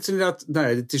ik vind het inderdaad,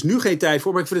 het is nu geen tijd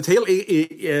voor, maar ik vind het heel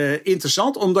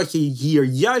interessant, omdat je hier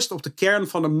juist op de kern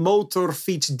van de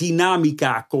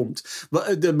motorfietsdynamica komt.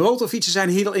 De motorfietsen zijn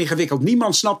heel ingewikkeld.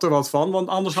 Niemand snapt er wat van, want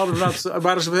anders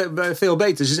waren ze veel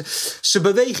beter. Ze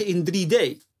bewegen in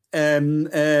 3D.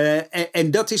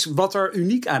 En dat is wat er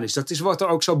uniek aan is. Dat is wat er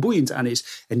ook zo boeiend aan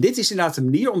is. En dit is inderdaad een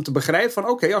manier om te begrijpen van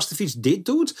oké, als de fiets dit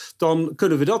doet, dan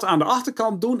kunnen we dat aan de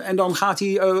achterkant doen en dan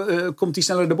komt hij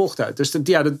sneller de bocht uit. Dus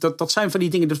dat zijn van die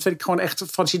dingen, dat vind ik gewoon echt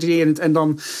fascinerend. En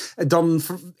dan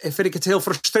vind ik het heel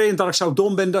frustrerend dat ik zo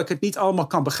dom ben dat ik het niet allemaal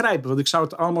kan begrijpen. Want ik zou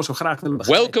het allemaal zo graag willen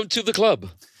begrijpen. Welcome to the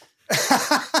club.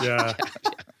 Ja.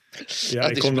 Ja,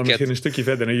 ik kom dan misschien een stukje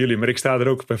verder naar jullie, maar ik sta er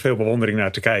ook met veel bewondering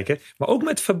naar te kijken. Maar ook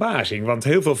met verbazing, want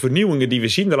heel veel vernieuwingen die we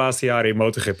zien de laatste jaren in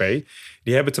MotoGP,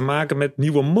 die hebben te maken met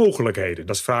nieuwe mogelijkheden.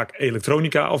 Dat is vaak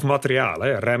elektronica of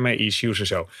materialen, remmen, ECU's en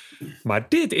zo. Maar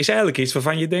dit is eigenlijk iets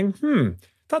waarvan je denkt,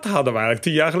 dat hadden we eigenlijk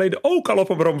 10 jaar geleden ook al op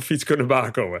een bromfiets kunnen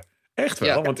bakomen. Echt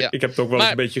wel, want ik heb het ook wel eens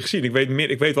een beetje gezien.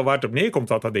 Ik weet wel waar het op neerkomt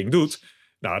wat dat ding doet.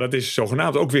 Nou, dat is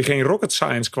zogenaamd ook weer geen rocket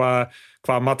science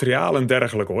qua materiaal en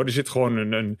dergelijke, hoor. Er zit gewoon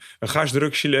een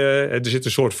gasdruksje, er zit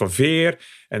een soort van veer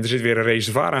en er zit weer een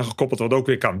reservoir aangekoppeld wat ook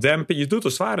weer kan dempen. Je doet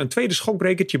als het ware een tweede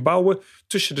schokbrekertje bouwen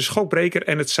tussen de schokbreker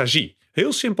en het chassis.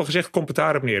 Heel simpel gezegd komt het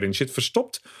daarop neer. En je zit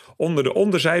verstopt onder de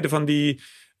onderzijde van die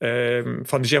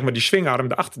zeg maar die swingarm,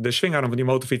 de swingarm van die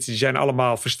motorfiets, die zijn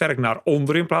allemaal versterkt naar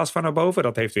onder in plaats van naar boven.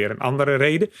 Dat heeft weer een andere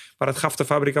reden. Maar het gaf de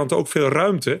fabrikanten ook veel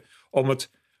ruimte om het,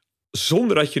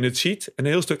 zonder dat je het ziet, een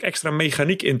heel stuk extra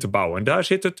mechaniek in te bouwen. En daar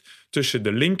zit het tussen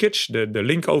de linkage, de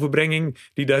linkoverbrenging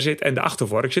die daar zit, en de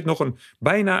achtervork zit nog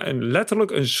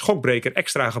letterlijk een schokbreker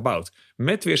extra gebouwd.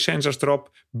 Met weer sensors erop,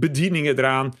 bedieningen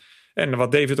eraan. En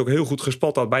wat David ook heel goed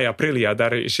gespot had bij Aprilia,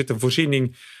 daar zit een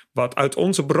voorziening wat uit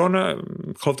onze bronnen,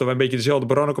 ik geloof dat we een beetje dezelfde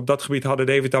bron ook op dat gebied hadden,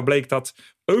 David, daar bleek dat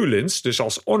Öhlins, dus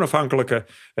als onafhankelijke,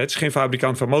 het is geen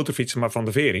fabrikant van motorfietsen, maar van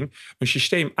de vering, een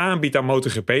systeem aanbiedt aan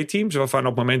MotoGP-teams, waarvan op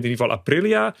het moment in ieder geval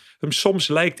Aprilia hem soms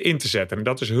lijkt in te zetten. En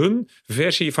dat is hun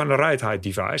versie van de ride height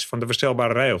device, van de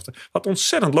verstelbare rijhoogte. Wat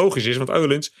ontzettend logisch is, want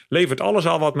Öhlins levert alles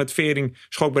al wat met vering,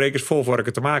 schokbrekers,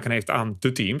 volvorken te maken heeft aan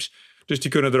de teams. Dus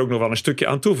die kunnen er ook nog wel een stukje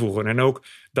aan toevoegen. En ook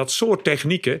dat soort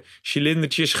technieken,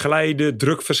 cilindertjes, glijden,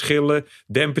 drukverschillen,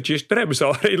 dempertjes, daar hebben ze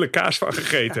al redelijk kaas van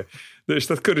gegeten. Dus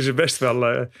dat kunnen ze best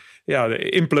wel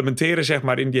implementeren, zeg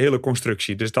maar, in die hele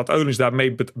constructie. Dus dat Öhlins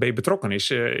daarmee betrokken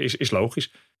is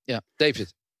logisch. Ja,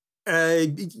 David.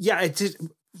 Het is,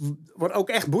 wat ook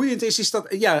echt boeiend is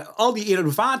dat al die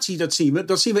innovatie, dat zien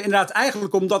we inderdaad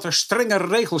eigenlijk omdat er strengere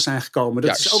regels zijn gekomen.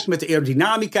 Dat is ook met de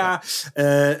aerodynamica.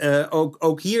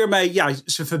 Ook hiermee,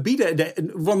 ze verbieden.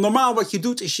 Want normaal wat je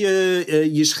doet is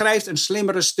je schrijft een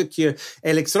slimmere stukje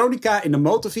elektronica in de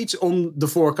motorfiets om de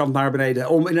voorkant naar beneden.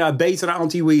 Om inderdaad betere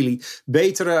anti-wheelie,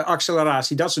 betere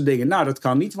acceleratie, dat soort dingen. Nou, dat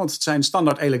kan niet, want het zijn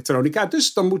standaard elektronica.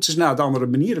 Dus dan moeten ze andere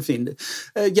manieren vinden.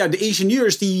 De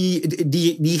ingenieurs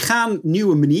die gaan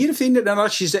nieuwe manieren vinden. En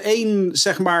als je ze één,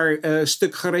 zeg maar,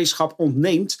 stuk gereedschap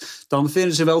ontneemt, dan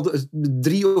vinden ze wel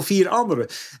 3 of 4 andere.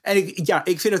 En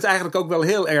ik vind het eigenlijk ook wel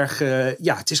heel erg,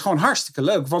 het is gewoon hartstikke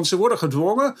leuk. Want ze worden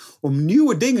gedwongen om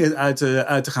nieuwe dingen uit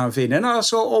te gaan vinden. En als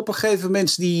zo op een gegeven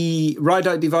moment die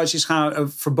ride-out devices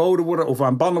gaan verboden worden of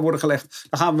aan banden worden gelegd,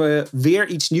 dan gaan we weer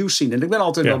iets nieuws zien. En ik ben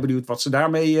altijd wel benieuwd wat ze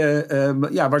daarmee,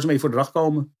 waar ze mee voor de dag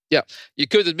komen. Ja, je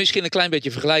kunt het misschien een klein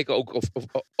beetje vergelijken ook of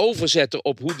overzetten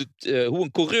op hoe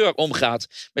een coureur omgaat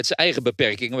met zijn eigen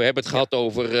beperkingen. We hebben het gehad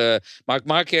over Marc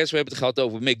Marquez, we hebben het gehad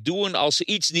over Mick Doohan. Als ze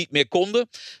iets niet meer konden,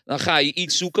 dan ga je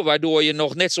iets zoeken waardoor je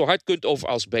nog net zo hard kunt, of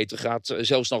als het beter gaat,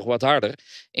 zelfs nog wat harder.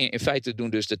 In feite doen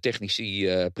dus de technici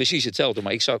precies hetzelfde.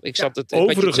 Maar ik zat het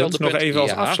overigens nog even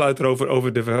als afsluiter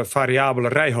over de variabele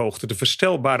rijhoogte, de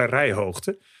verstelbare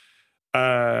rijhoogte.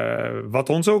 Wat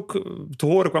ons ook te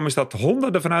horen kwam is dat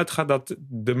Honda ervan uitgaat dat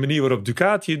de manier waarop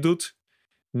Ducati het doet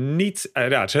niet,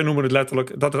 zij noemen het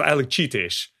letterlijk, dat het eigenlijk cheat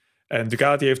is. En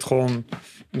Ducati heeft gewoon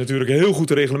natuurlijk heel goed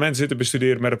de reglementen zitten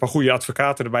bestuderen met een paar goede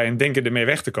advocaten erbij en denken ermee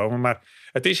weg te komen. Maar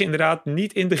het is inderdaad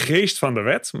niet in de geest van de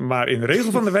wet, maar in de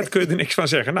regel van de wet kun je er niks van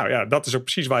zeggen. Nou ja, dat is ook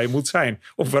precies waar je moet zijn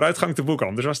om vooruitgang te boeken.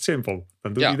 Anders was het simpel.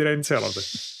 Dan doet iedereen hetzelfde.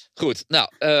 Goed, nou,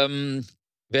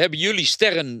 we hebben jullie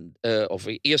sterren, of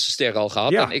eerste sterren al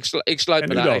gehad. Ja. En ik sluit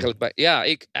me daar eigenlijk bij. Ja,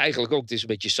 ik eigenlijk ook. Het is een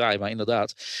beetje saai, maar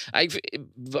inderdaad.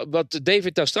 Wat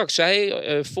David daar straks zei,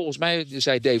 volgens mij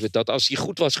zei David dat als hij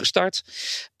goed was gestart,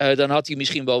 dan had hij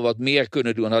misschien wel wat meer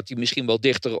kunnen doen. Dan had hij misschien wel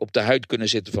dichter op de huid kunnen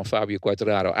zitten van Fabio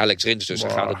Quartararo. Alex Rins, dus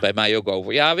daar gaat het bij mij ook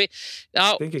over. Ja,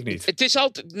 denk ik niet. Het is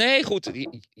altijd, nee, goed.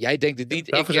 Jij denkt het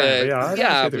niet.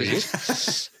 Ja,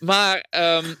 precies. Maar,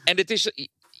 en het is...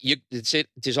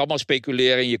 Het is allemaal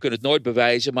speculeren en je kunt het nooit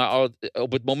bewijzen. Maar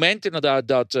op het moment inderdaad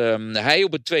dat hij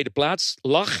op de tweede plaats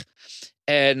lag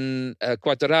en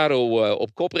Quartararo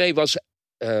op kop reed, was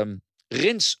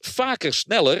Rins vaker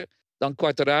sneller dan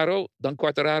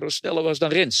Quartararo sneller was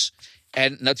dan Rins.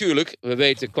 En natuurlijk, we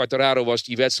weten, Quartararo was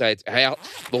die wedstrijd.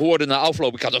 We hoorden na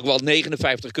afloop, ik had ook wel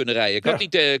 59 kunnen rijden. Ik had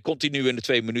niet continu in de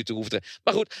 2 minuten hoeven te.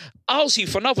 Maar goed, als hij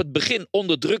vanaf het begin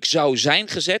onder druk zou zijn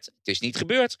gezet, het is niet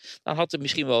gebeurd, dan had er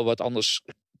misschien wel wat anders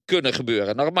kunnen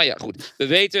gebeuren. Nou, maar ja, goed. We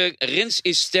weten, Rins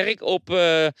is sterk op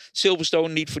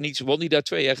Silverstone. Niet voor niets won hij daar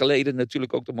 2 jaar geleden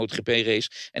natuurlijk ook de MotoGP-race.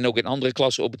 En ook in andere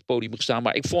klassen op het podium gestaan.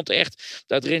 Maar ik vond echt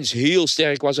dat Rins heel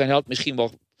sterk was. En hij had misschien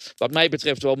wel wat mij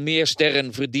betreft wel meer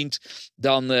sterren verdient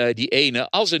dan die ene.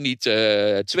 Als er niet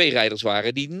 2 rijders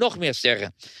waren die nog meer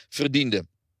sterren verdienden.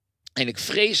 En ik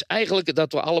vrees eigenlijk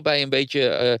dat we allebei een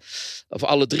beetje, of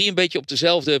alle 3 een beetje op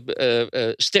dezelfde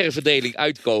sterrenverdeling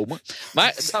uitkomen.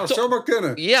 Maar Dat zou zomaar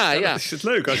kunnen. Ja. Dat is het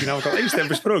leuk. Als je namelijk al 1 ster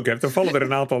besproken hebt, dan vallen er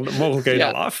een aantal mogelijkheden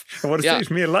al af. Dan wordt het steeds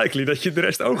meer likely dat je de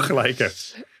rest ook gelijk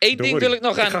hebt. Eén ding wil ik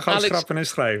nog aan Ik ga gewoon Alex... schrappen en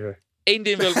schrijven. Eén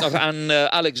ding wil ik nog aan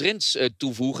Alex Rins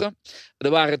toevoegen. Er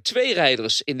waren 2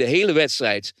 rijders in de hele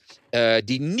wedstrijd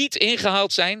die niet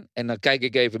ingehaald zijn. En dan kijk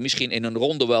ik even, misschien in een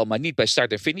ronde wel, maar niet bij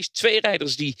start en finish. 2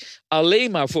 rijders die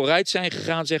alleen maar vooruit zijn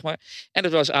gegaan, zeg maar. En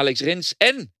dat was Alex Rins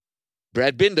en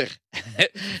Brad Binder.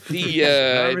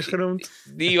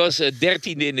 Die was 13e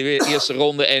in de eerste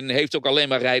ronde en heeft ook alleen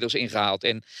maar rijders ingehaald.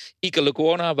 En Iker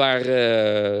Lecuona, waar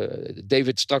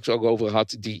David straks ook over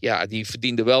had, die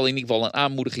verdiende wel in ieder geval een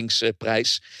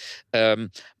aanmoedigingsprijs. Maar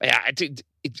ja,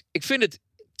 ik vind het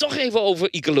toch even over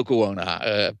Iker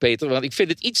Lecuona, Peter. Want ik vind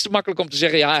het iets te makkelijk om te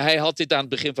zeggen, ja, hij had dit aan het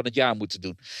begin van het jaar moeten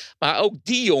doen. Maar ook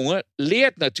die jongen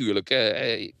leert natuurlijk.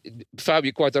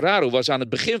 Fabio Quartararo was aan het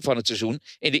begin van het seizoen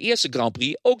in de eerste Grand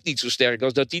Prix ook niet zo sterk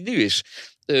als dat hij nu is.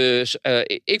 Dus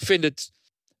ik vind het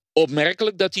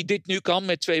opmerkelijk dat hij dit nu kan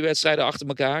met 2 wedstrijden achter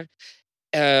elkaar.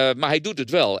 Maar hij doet het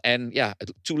wel. En ja,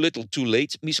 too little, too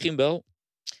late misschien wel.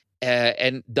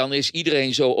 En dan is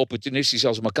iedereen zo opportunistisch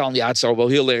als maar kan. Ja, het zou wel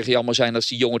heel erg jammer zijn als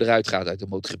die jongen eruit gaat uit de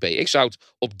MotoGP. Ik zou het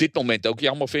op dit moment ook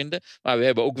jammer vinden. Maar we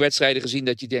hebben ook wedstrijden gezien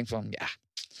dat je denkt van... ja,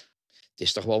 het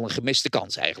is toch wel een gemiste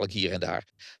kans eigenlijk hier en daar.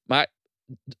 Maar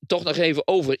toch nog even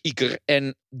over Iker.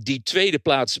 En die tweede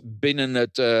plaats binnen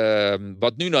het...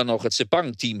 wat nu dan nog het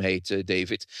Sepang-team heet,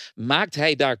 David. Maakt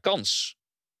hij daar kans?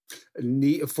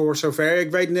 Niet, voor zover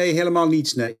ik weet, nee, helemaal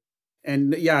niets, nee.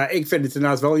 En ja, ik vind het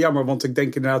inderdaad wel jammer, want ik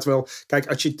denk inderdaad wel... Kijk,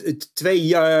 als je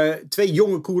 2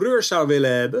 jonge coureurs zou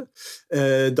willen hebben...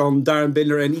 dan Darren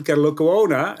Binder en Iker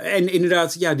Lecuona. En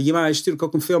inderdaad, ja, de Yamaha is natuurlijk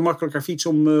ook een veel makkelijker fiets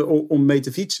om mee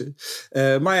te fietsen.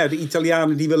 Maar ja, de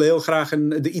Italianen die willen heel graag...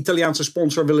 de Italiaanse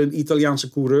sponsor wil een Italiaanse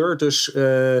coureur. Dus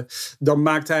dan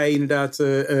maakt hij inderdaad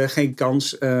geen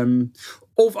kans...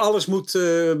 Of alles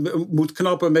moet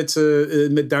knappen met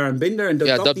Darren Binder. En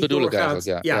dat bedoel ik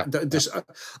eigenlijk. Ja. Dus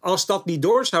als dat niet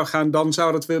door zou gaan, dan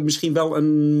zou het misschien wel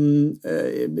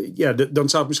dan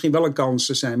zou het misschien wel een kans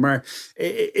zijn. Maar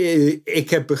ik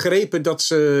heb begrepen dat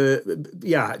ze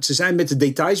zijn met de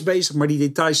details bezig, maar die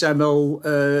details zijn wel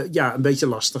een beetje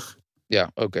lastig.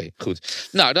 Ja, oké, goed.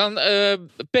 Nou, dan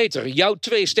Peter, jouw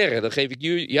 2 sterren. Dan geef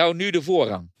ik jou nu de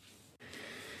voorrang.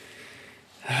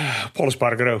 Paul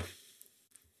Espargaro.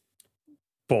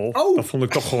 Dat vond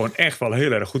ik toch gewoon echt wel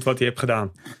heel erg goed wat hij heeft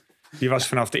gedaan. Die was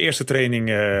vanaf de eerste training...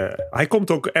 hij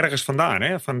komt ook ergens vandaan,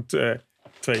 hè? Van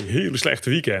 2 hele slechte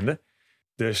weekenden.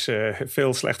 Dus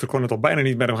veel slechter kon het al bijna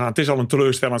niet met hem gaan. Het is al een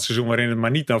teleurstellend seizoen waarin het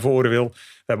maar niet naar voren wil.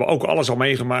 We hebben ook alles al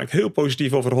meegemaakt. Heel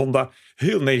positief over Honda.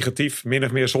 Heel negatief, min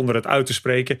of meer zonder het uit te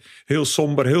spreken. Heel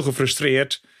somber, heel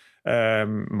gefrustreerd.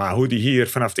 Maar hoe die hier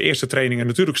vanaf de eerste trainingen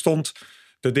natuurlijk stond...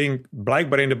 Dat ding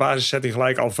blijkbaar in de basissetting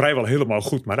gelijk al vrijwel helemaal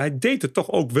goed. Maar hij deed het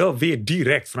toch ook wel weer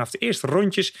direct. Vanaf de eerste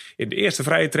rondjes, in de eerste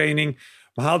vrije training...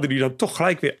 haalde hij dan toch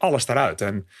gelijk weer alles eruit.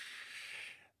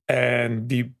 En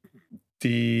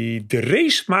de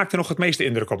race maakte nog het meeste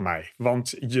indruk op mij.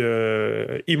 Want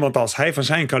iemand als hij van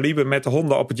zijn kaliber met de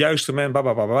Honda op het juiste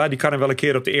moment... die kan hem wel een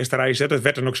keer op de eerste rij zetten. Het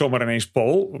werd dan ook zomaar ineens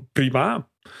pole. Prima.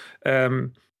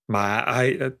 Maar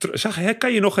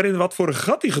kan je nog herinneren wat voor een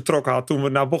gat hij getrokken had toen we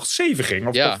naar bocht 7 gingen?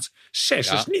 Of bocht 6,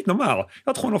 dat is niet normaal. Hij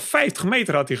had gewoon nog 50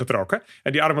 meter had hij getrokken.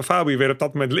 En die arme Fabio werd op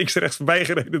dat moment links en rechts voorbij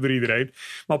gereden door iedereen.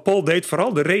 Maar Paul deed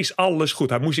vooral de race alles goed.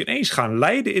 Hij moest ineens gaan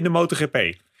leiden in de MotoGP.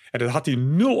 En dat had hij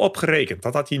 0 op gerekend.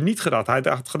 Dat had hij niet gedaan. Hij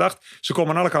had gedacht, ze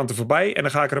komen aan alle kanten voorbij... en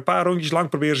dan ga ik er een paar rondjes lang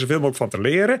proberen zoveel mogelijk van te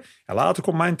leren. En later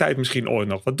komt mijn tijd misschien ooit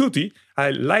nog. Wat doet hij?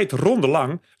 Hij leidt ronde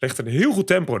lang, legt een heel goed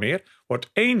tempo neer... wordt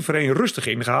 1 voor 1 rustig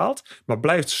ingehaald... maar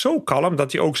blijft zo kalm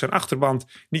dat hij ook zijn achterband...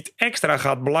 niet extra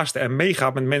gaat belasten en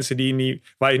meegaat met mensen...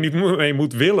 waar je niet mee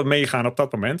moet willen meegaan op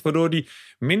dat moment... waardoor hij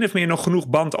min of meer nog genoeg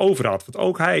band over had. Want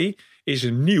ook hij... is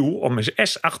een nieuw om een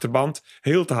S-achterband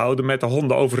heel te houden met de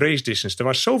Honda over race distance. Er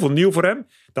was zoveel nieuw voor hem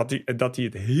dat hij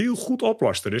het heel goed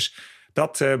oploste. Dus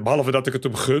dat, behalve dat ik het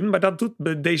hem gun, maar dat doet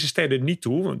deze sterren niet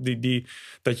toe.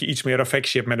 Dat je iets meer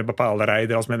affectie hebt met een bepaalde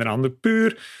rijder als met een ander.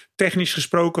 Puur technisch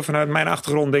gesproken, vanuit mijn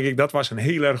achtergrond denk ik, dat was een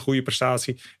heel erg goede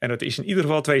prestatie. En dat is in ieder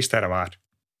geval 2 sterren waard.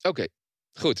 Oké.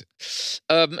 Goed.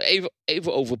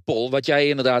 Even over Pol. Wat jij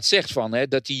inderdaad zegt van, hè,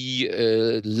 dat hij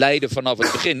leidde vanaf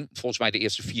het begin. Volgens mij de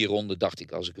eerste 4 ronden, dacht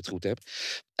ik, als ik het goed heb.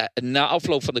 Na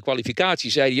afloop van de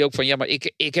kwalificatie zei hij ook van, ja, maar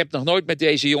ik heb nog nooit met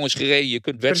deze jongens gereden. Je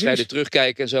kunt wedstrijden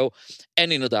terugkijken en zo.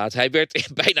 En inderdaad, hij werd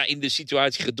bijna in de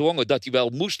situatie gedwongen dat hij wel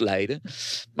moest leiden.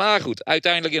 Maar goed,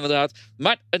 uiteindelijk inderdaad.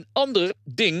 Maar een ander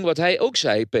ding wat hij ook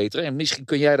zei, Peter, en misschien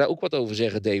kun jij daar ook wat over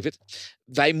zeggen, David.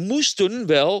 Wij moesten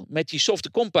wel met die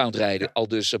softe compound rijden, al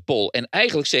dus Pol. En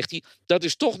eigenlijk zegt hij, dat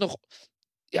is toch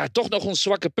nog ons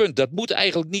zwakke punt. Dat moet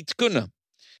eigenlijk niet kunnen.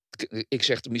 Ik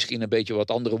zeg misschien een beetje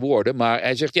wat andere woorden, maar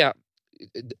hij zegt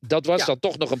dat was dan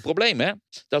toch nog een probleem, hè?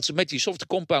 Dat ze met die softe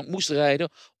compound moesten rijden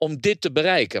om dit te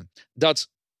bereiken. Dat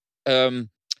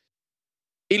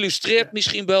illustreert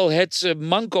misschien wel het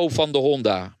manco van de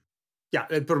Honda. Ja,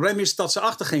 het probleem is dat ze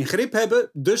achter geen grip hebben.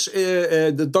 Dus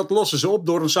dat lossen ze op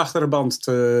door een zachtere band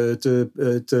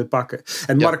te pakken.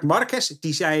 En Marc Marquez,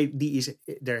 die is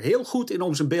er heel goed in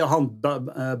om zijn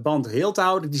band heel te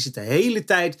houden. Die zit de hele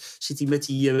tijd met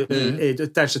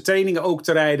tijdens de trainingen ook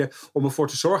te rijden. Om ervoor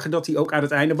te zorgen dat hij ook aan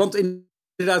het einde... Want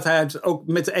inderdaad, hij heeft ook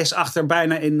met de S achter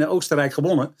bijna in Oostenrijk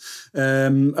gewonnen.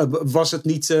 Was het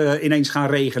niet ineens gaan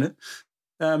regenen.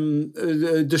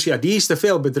 Dus ja, die is er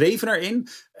veel bedrevener in.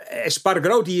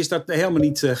 Espargaro, die is dat helemaal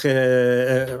niet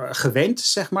gewend,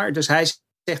 zeg maar. Dus hij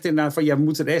zegt inderdaad van, ja, we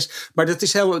moeten de S. Maar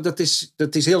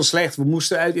dat is heel slecht.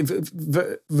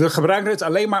 We gebruiken het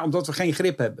alleen maar omdat we geen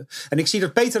grip hebben. En ik zie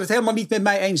dat Peter het helemaal niet met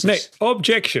mij eens is. Nee,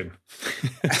 objection.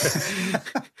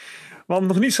 Want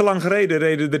nog niet zo lang geleden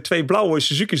reden er 2 blauwe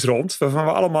Suzuki's rond. Waarvan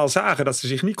we allemaal zagen dat ze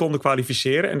zich niet konden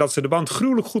kwalificeren. En dat ze de band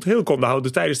gruwelijk goed heel konden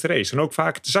houden tijdens de race. En ook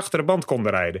vaak de zachtere band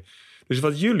konden rijden. Dus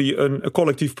wat jullie een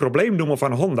collectief probleem noemen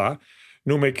van Honda.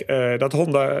 Noem ik dat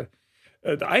Honda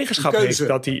de eigenschap heeft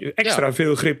dat hij extra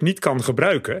veel grip niet kan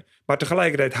gebruiken. Maar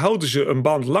tegelijkertijd houden ze een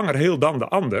band langer heel dan de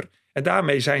ander. En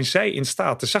daarmee zijn zij in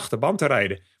staat de zachte band te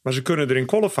rijden. Maar ze kunnen er in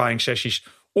qualifying sessies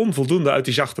onvoldoende uit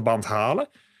die zachte band halen.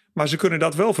 Maar ze kunnen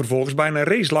dat wel vervolgens bijna een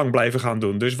race lang blijven gaan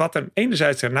doen. Dus wat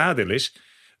enerzijds een nadeel is,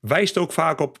 wijst ook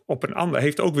vaak op een ander,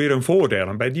 heeft ook weer een voordeel.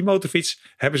 En bij die motorfiets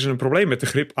hebben ze een probleem met de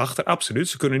grip achter, absoluut.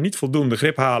 Ze kunnen niet voldoende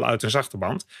grip halen uit een zachte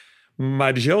band.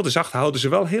 Maar diezelfde zachte houden ze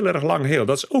wel heel erg lang heel.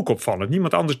 Dat is ook opvallend.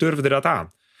 Niemand anders durfde dat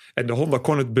aan. En de Honda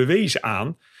kon het bewezen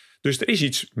aan. Dus er is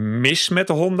iets mis met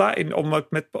de Honda, om het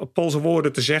met Polse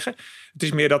woorden te zeggen. Het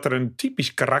is meer dat er een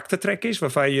typisch karaktertrek is,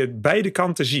 waarvan je beide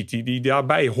kanten ziet, die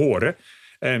daarbij horen.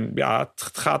 En ja,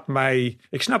 het gaat mij...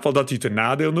 Ik snap wel dat hij het een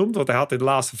nadeel noemt. Want hij had in de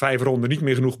laatste 5 ronden niet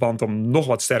meer genoeg band om nog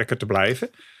wat sterker te blijven.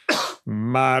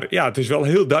 Maar ja, het is wel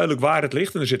heel duidelijk waar het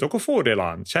ligt. En er zit ook een voordeel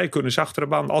aan. Zij kunnen zachtere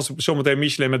banden. Als er zometeen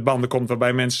Michelin met banden komt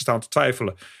waarbij mensen staan te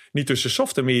twijfelen. Niet tussen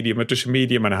soft en medium, maar tussen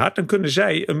medium en hard. Dan kunnen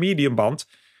zij een medium band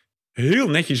heel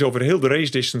netjes over heel de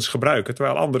race distance gebruiken.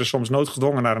 Terwijl anderen soms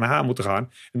noodgedwongen naar een H moeten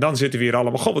gaan. En dan zitten we hier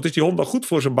allemaal... Goh, wat is die Honda goed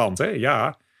voor zijn band, hè?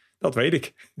 Ja, dat weet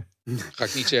ik. Ga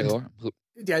ik niet zeggen, hoor. Goed.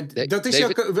 Ja, dat is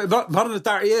ook, we hadden het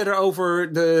daar eerder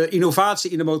over de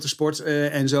innovatie in de motorsport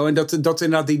en zo. En dat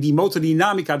inderdaad die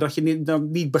motordynamica, dat je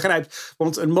dan niet begrijpt.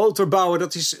 Want een motor bouwen,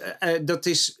 dat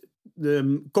is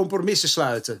compromissen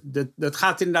sluiten. Dat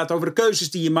gaat inderdaad over de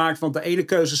keuzes die je maakt. Want de ene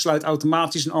keuze sluit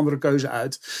automatisch een andere keuze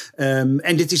uit.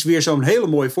 En dit is weer zo'n hele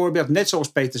mooi voorbeeld. Net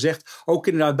zoals Peter zegt. Ook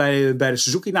inderdaad bij de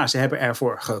Suzuki. Nou, ze hebben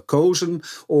ervoor gekozen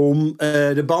om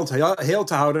de band heel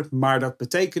te houden. Maar dat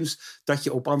betekent dat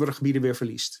je op andere gebieden weer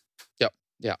verliest.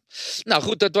 Ja. Nou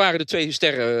goed, dat waren de 2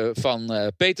 sterren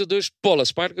van Peter dus. Pol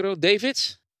Espargaro.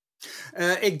 David?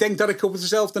 Ik denk dat ik op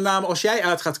dezelfde naam als jij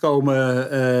uit gaat komen,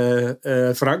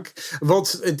 Frank.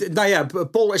 Want, nou ja,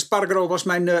 Pol Espargaro was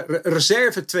mijn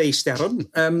reserve 2 sterren.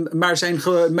 Maar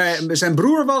zijn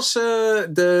broer was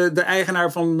de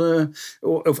eigenaar van...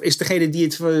 of is degene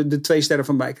die de 2 sterren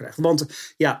van mij krijgt. Want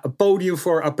ja, een podium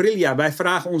voor Aprilia. Wij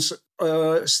vragen ons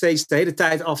steeds de hele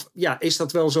tijd af... Ja, is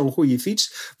dat wel zo'n goede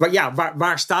fiets? Maar ja,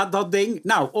 waar staat dat ding?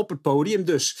 Nou, op het podium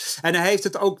dus. En hij heeft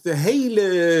het ook het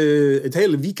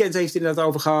hele weekend heeft hij het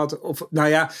over gehad. Of, nou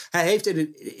ja, hij heeft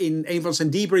in een van zijn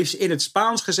debriefs in het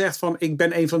Spaans gezegd van... Ik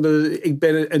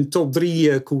ben een top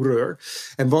 3 coureur.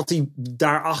 En wat hij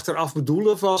daar achteraf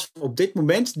bedoelde was... Op dit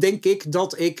moment denk ik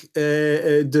dat ik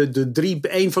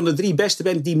een van de 3 beste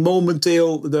ben... die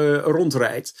momenteel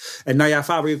rondrijdt. En nou ja,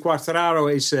 Fabio Quartararo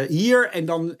is hier. En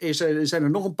dan zijn er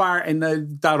nog een paar en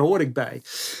daar hoor ik bij.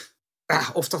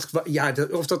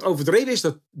 Of dat overdreven is,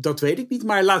 dat weet ik niet.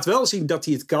 Maar hij laat wel zien dat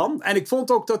hij het kan. En ik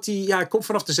vond ook dat hij komt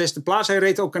vanaf de 6e plaats. Hij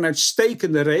reed ook een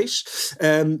uitstekende race.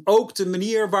 Ook de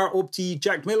manier waarop die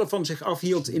Jack Miller van zich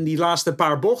afhield in die laatste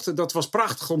paar bochten. Dat was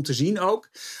prachtig om te zien ook.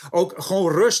 Ook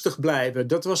gewoon rustig blijven.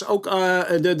 Dat was ook,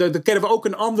 daar kennen we ook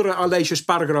een andere Aleix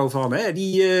Espargaro van. Hè?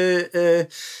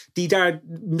 Die daar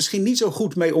misschien niet zo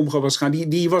goed mee om was gaan.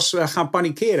 Die was gaan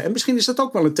panikeren. En misschien is dat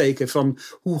ook wel een teken van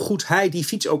hoe goed hij die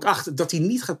fiets ook achter. Dat hij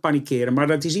niet gaat panikeren. Maar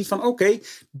dat hij ziet van oké,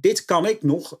 dit kan ik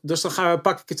nog. Dus dan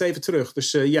pak ik het even terug.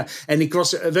 Dus ja. En ik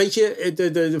was, weet je,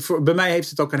 bij mij heeft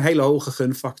het ook een hele hoge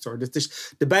gunfactor.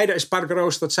 De beide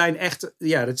Espargaro's, dat zijn echt,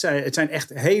 het zijn echt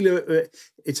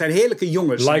het zijn heerlijke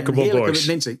jongens. Likeable boys.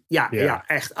 Mensen. Ja,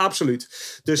 echt, absoluut.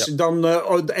 Dus dan,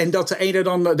 en dat de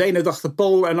ene dag de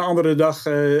pole en de andere dag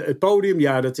het podium.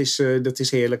 Ja, dat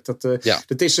is heerlijk.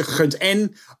 Dat is ze gegund.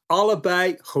 En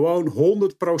allebei gewoon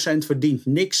 100% verdiend.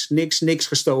 Niks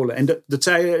gestolen. En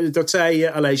dat zei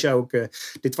Aleix ook.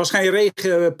 Dit was geen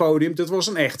regenpodium, dat was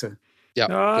een echte.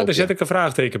 Ja, daar zet ik een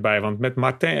vraagteken bij. Want met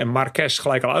Martin en Marquez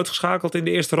gelijk al uitgeschakeld in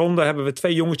de eerste ronde, hebben we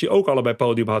 2 jongens die ook allebei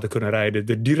podium hadden kunnen rijden.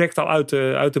 Er direct al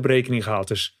uit de berekening gehaald.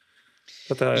 Dus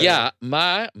ja,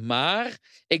 maar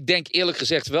ik denk eerlijk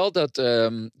gezegd wel dat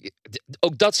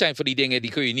ook dat zijn van die dingen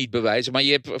die kun je niet bewijzen. Maar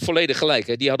je hebt volledig gelijk.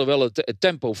 Hè. Die hadden wel het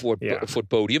tempo voor het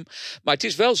podium. Maar het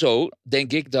is wel zo,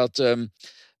 denk ik, dat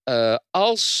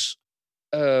als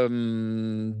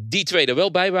die 2 er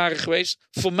wel bij waren geweest.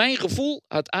 Voor mijn gevoel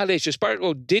had Aleix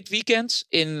Espargaro dit weekend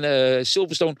in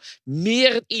Silverstone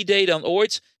meer het idee dan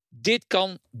ooit. Dit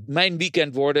kan mijn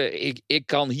weekend worden. Ik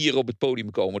kan hier op het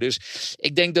podium komen. Dus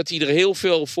ik denk dat hij er heel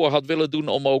veel voor had willen doen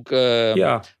om ook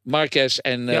Marquez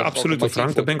en... ja, absoluut,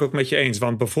 Frank. Dat ben ik ook met je eens.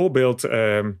 Want bijvoorbeeld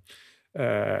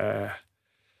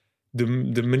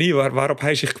de manier waarop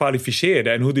hij zich kwalificeerde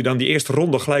en hoe hij dan die eerste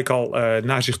ronde gelijk al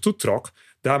naar zich toe trok.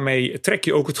 Daarmee trek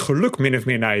je ook het geluk min of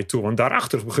meer naar je toe. Want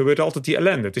daarachter gebeurt altijd die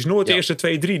ellende. Het is nooit de eerste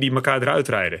 2, 3 die elkaar eruit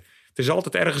rijden. Het is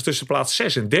altijd ergens tussen plaats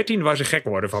 6 en 13 waar ze gek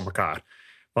worden van elkaar.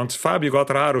 Want Fabio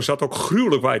Quartararo zat ook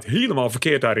gruwelijk wijd. Helemaal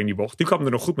verkeerd daar in die bocht. Die kwam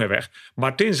er nog goed mee weg.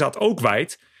 Martin zat ook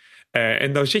wijd.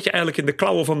 En dan zit je eigenlijk in de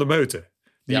klauwen van de meute.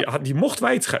 Die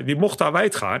mocht daar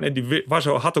wijd gaan. En die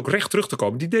had ook recht terug te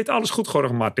komen. Die deed alles goed,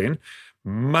 gewoon Martin.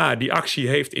 Maar die actie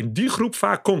heeft in die groep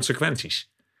vaak consequenties.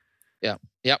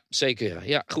 Ja, zeker.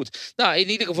 Ja, goed. Nou, in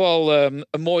ieder geval een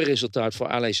mooi resultaat voor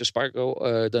Aleix Espargaro.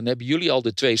 Dan hebben jullie al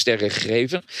de 2 sterren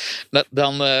gegeven.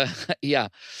 Dan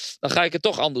ga ik het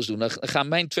toch anders doen. Dan gaan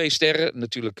mijn 2 sterren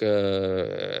natuurlijk...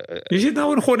 Je zit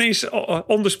nou nog gewoon eens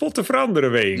on the spot te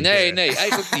veranderen, weet je. Nee,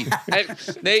 eigenlijk niet.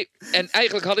 En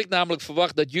eigenlijk had ik namelijk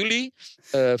verwacht dat jullie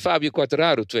Fabio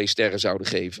Quartararo 2 sterren zouden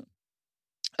geven.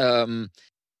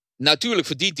 Natuurlijk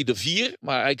verdient hij er 4,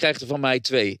 maar hij krijgt er van mij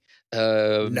 2.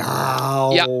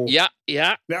 Ja.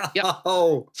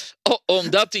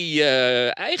 Omdat hij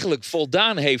eigenlijk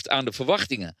voldaan heeft aan de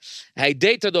verwachtingen. Hij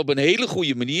deed dat op een hele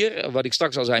goede manier. Wat ik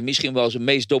straks al zei, misschien wel zijn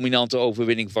meest dominante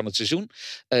overwinning van het seizoen.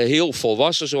 Heel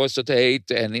volwassen, zoals dat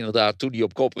heet. En inderdaad, toen hij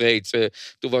op kop reed,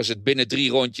 toen was het binnen 3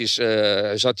 rondjes,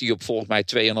 zat hij op volgens mij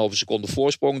 2,5 seconden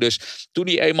voorsprong. Dus toen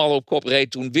hij eenmaal op kop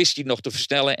reed, toen wist hij nog te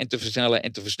versnellen en te versnellen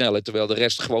en te versnellen. Terwijl de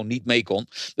rest gewoon niet mee kon.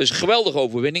 Dus een geweldige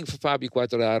overwinning voor Fabio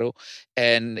Quartararo.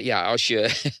 En ja, als je,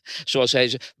 zoals hij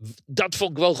zei, dat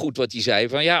vond ik wel goed wat hij zei.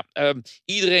 Van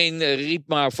iedereen riep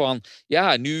maar van,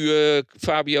 nu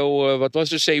Fabio, wat was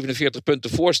het, 47 punten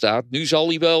voor staat. Nu zal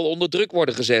hij wel onder druk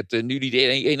worden gezet. Nu hij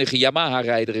de enige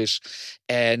Yamaha-rijder is.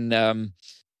 En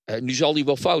nu zal hij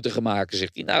wel fouten gaan maken,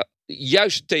 zegt hij. Nou,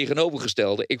 juist het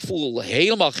tegenovergestelde. Ik voel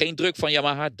helemaal geen druk van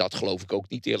Yamaha. Dat geloof ik ook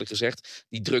niet, eerlijk gezegd.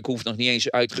 Die druk hoeft nog niet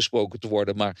eens uitgesproken te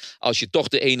worden. Maar als je toch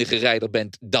de enige rijder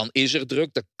bent, dan is er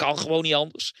druk. Dat kan gewoon niet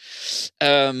anders.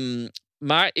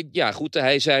 Maar goed,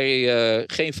 hij zei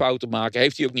geen fouten maken.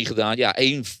 Heeft hij ook niet gedaan. Ja,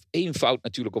 één fout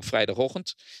natuurlijk op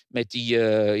vrijdagochtend. Met die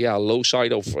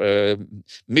low-sider of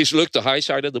mislukte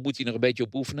high-sider. Daar moet hij nog een beetje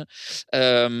op oefenen.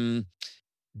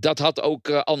 Dat had ook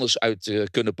anders uit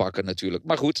kunnen pakken natuurlijk.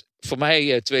 Maar goed, voor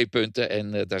mij 2 punten.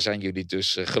 En daar zijn jullie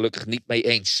dus gelukkig niet mee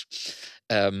eens.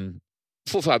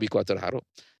 Voor Fabio Quartararo.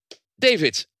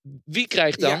 David, wie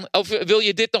krijgt dan? Ja. Of wil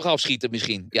je dit nog afschieten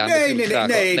misschien? Ja,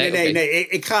 nee.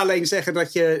 Ik ga alleen zeggen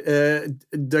dat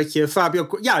je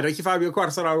Fabio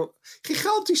Quartararo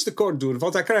gigantisch tekort doet.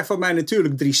 Want hij krijgt van mij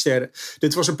natuurlijk 3 sterren.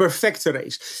 Dit was een perfecte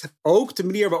race. Ook de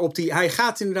manier waarop hij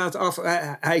gaat inderdaad af.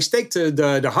 Hij steekt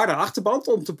de harde achterband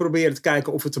om te proberen te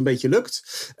kijken of het een beetje lukt.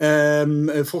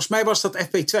 Volgens mij was dat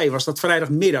FP2. Was dat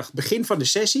vrijdagmiddag, begin van de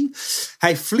sessie.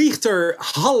 Hij vliegt er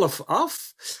half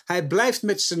af. Hij blijft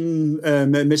met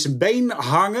met zijn been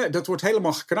hangen. Dat wordt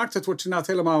helemaal geknakt. Dat wordt inderdaad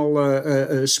helemaal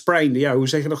sprained. Ja, hoe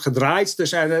zeg je dat? Gedraaid.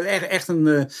 Dus echt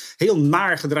een heel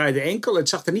naar gedraaide enkel. Het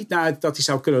zag er niet naar uit dat hij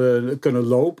zou kunnen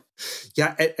lopen.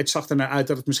 Ja, het zag er naar uit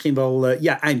dat het misschien wel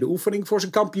einde oefening voor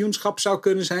zijn kampioenschap zou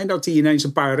kunnen zijn. Dat hij ineens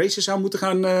een paar races zou moeten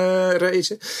gaan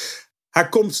racen. Hij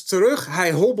komt terug,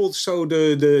 hij hobbelt zo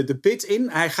de pit in,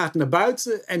 hij gaat naar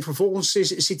buiten en vervolgens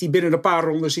zit hij binnen een paar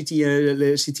ronden zit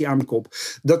hij aan de kop.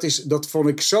 Dat vond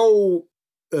ik zo...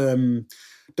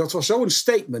 dat was zo een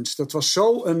statement. Dat was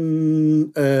zo een...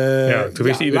 toen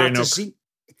wist iedereen ook... Zien.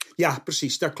 Ja,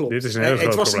 precies, dat klopt. Dit is een heel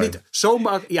groot was probleem. Niet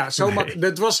zo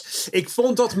makkelijk. Ik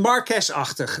vond dat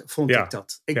Marquez-achtig, ik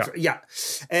dat.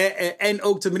 En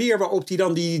ook de manier waarop hij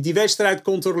dan die wedstrijd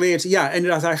controleert. Ja,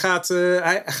 inderdaad, hij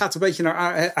gaat een beetje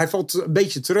hij valt een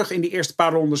beetje terug in die eerste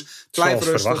paar rondes. Blijft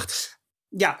rustig. Verwacht.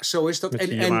 Ja, zo is dat.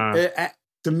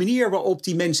 De manier waarop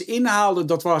die mensen inhaalden,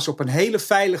 dat was op een hele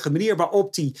veilige manier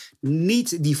waarop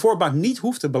die voorband niet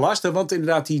hoeft te belasten. Want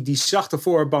inderdaad, die zachte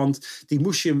voorband, die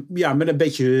moest je met een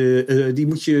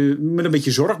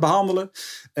beetje zorg behandelen.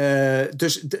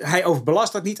 Dus hij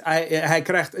overbelast dat niet. Hij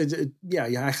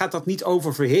gaat dat niet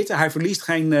oververhitten. Hij verliest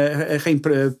geen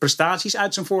prestaties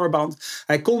uit zijn voorband.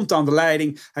 Hij komt aan de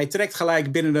leiding. Hij trekt gelijk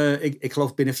ik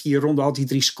geloof binnen 4 ronden had hij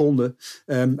 3 seconden.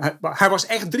 Hij was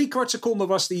echt 3/4 seconde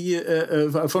was die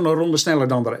van een ronde sneller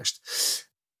dan de rest.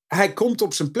 Hij komt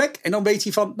op zijn plek en dan weet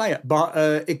hij van,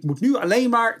 ik moet nu alleen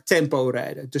maar tempo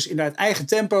rijden. Dus in het eigen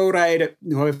tempo rijden,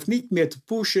 hij hoeft niet meer te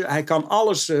pushen. Hij kan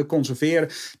alles conserveren.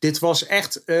 Dit was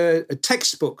echt een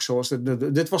textbook.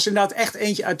 Dit was inderdaad echt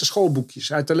eentje uit de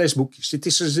schoolboekjes, uit de lesboekjes.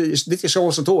 Dit is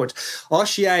zoals het hoort.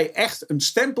 Als jij echt een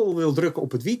stempel wil drukken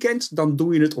op het weekend, dan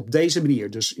doe je het op deze manier.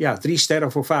 Dus 3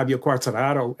 sterren voor Fabio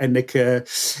Quartararo. En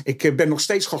ik ben nog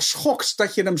steeds geschokt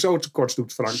dat je hem zo tekort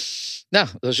doet, Frank. Nou,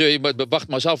 dan zul je wacht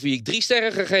maar eens af wie ik 3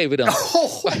 sterren ga geven dan. Oh,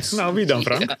 God. Nou, wie dan,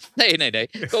 Frank? Ja, nee.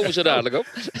 Komen ze dadelijk op.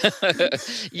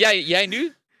 Jij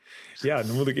nu? Ja,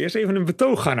 dan moet ik eerst even een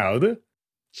betoog gaan houden.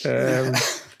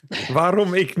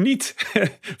 Waarom ik niet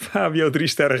Fabio 3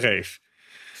 sterren geef.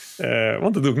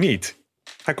 Want dat doe ik niet.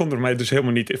 Hij komt er mij dus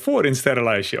helemaal niet voor in het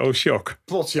sterrenlijstje. Oh, shock.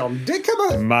 Potjan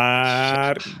dikke.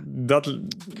 Maar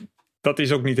dat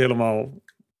is ook niet helemaal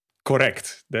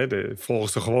correct.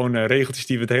 Volgens de gewone regeltjes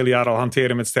die we het hele jaar al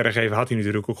hanteren met sterren geven, had hij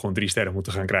natuurlijk ook gewoon 3 sterren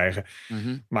moeten gaan krijgen.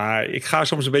 Mm-hmm. Maar ik ga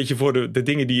soms een beetje voor de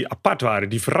dingen die apart waren,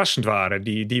 die verrassend waren,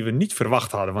 die we niet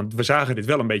verwacht hadden. Want we zagen dit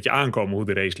wel een beetje aankomen hoe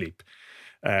de race liep.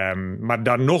 Maar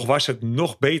dan nog was het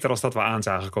nog beter als dat we aan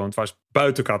zagen komen. Het was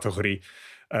buiten categorie.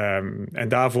 En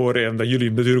daarvoor, omdat jullie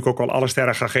hem natuurlijk ook al alle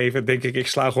sterren gaan geven, denk ik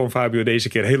sla gewoon Fabio deze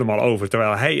keer helemaal over.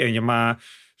 Terwijl hij en Yamaha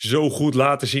zo goed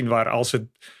laten zien waar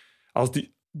als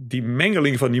die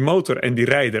mengeling van die motor en die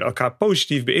rijder elkaar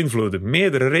positief beïnvloeden.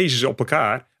 Meerdere races op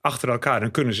elkaar, achter elkaar,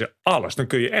 dan kunnen ze alles. Dan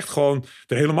kun je echt gewoon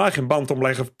er helemaal geen band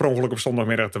omleggen per ongeluk op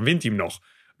zondagmiddag, dan wint hij hem nog.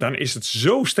 Dan is het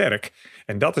zo sterk.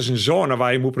 En dat is een zone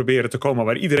waar je moet proberen te komen,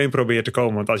 waar iedereen probeert te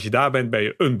komen. Want als je daar bent, ben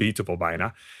je unbeatable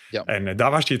bijna. Ja. En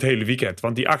daar was hij het hele weekend.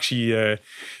 Want die actie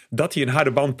dat hij een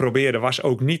harde band probeerde, was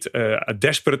ook niet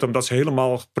desperate, omdat ze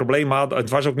helemaal problemen hadden. Het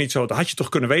was ook niet zo, dat had je toch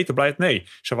kunnen weten, blijft. Nee,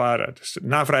 ze waren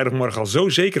na vrijdagmorgen al zo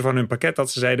zeker van hun pakket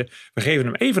dat ze zeiden, we geven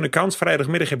hem even een kans.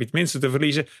 Vrijdagmiddag heb je het minste te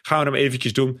verliezen. Gaan we hem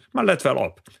eventjes doen, maar let wel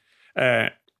op.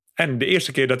 En de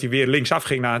eerste keer dat hij weer linksaf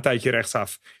ging na een tijdje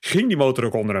rechtsaf, ging die motor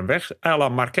ook onder hem weg.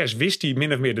 Alain Marquez wist hij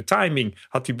min of meer de timing,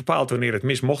 had hij bepaald wanneer het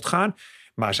mis mocht gaan.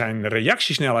 Maar zijn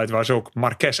reactiesnelheid was ook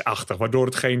Marquez-achtig, waardoor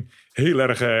het geen heel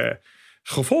erg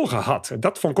gevolgen had.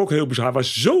 Dat vond ik ook heel bizar. Hij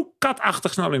was zo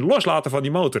katachtig snel in loslaten van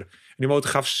die motor. En die motor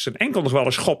gaf zijn enkel nog wel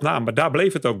een schop na, maar daar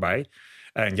bleef het ook bij.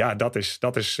 En ja, dat is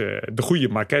de goede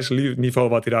Marquez-niveau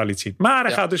wat hij daar liet zien. Maar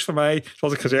hij gaat dus van mij,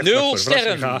 zoals ik gezegd heb, 0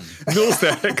 sterren. 0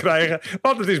 sterren krijgen.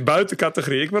 Want het is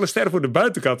buitencategorie. Ik wil een ster voor de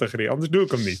buitencategorie, anders doe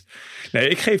ik hem niet. Nee,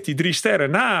 ik geef die 3 sterren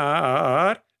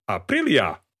naar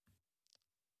Aprilia.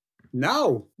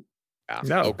 Nou.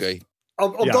 Oké.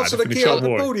 Omdat ze een keer op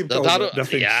het podium komen. Dat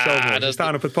vind ik zo mooi. Ze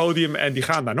staan op het podium en die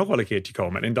gaan daar nog wel een keertje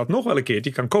komen. En dat nog wel een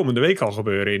keertje kan komende week al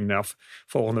gebeuren. Of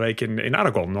volgende week in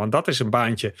Aragon. Want dat is een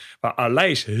baantje waar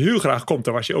Aleis heel graag komt.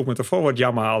 Daar was hij ook met de Forward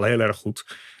Yamaha al heel erg goed.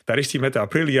 Daar is hij met de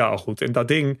Aprilia al goed. En dat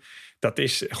ding, dat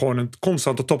is gewoon een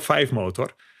constante top 5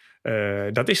 motor.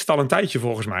 Dat is het al een tijdje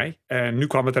volgens mij. En nu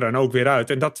kwam het er dan ook weer uit.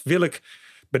 En dat wil ik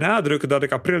benadrukken, dat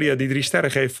ik Aprilia die 3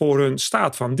 sterren geef voor hun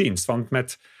staat van dienst. Want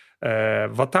met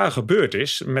wat daar gebeurd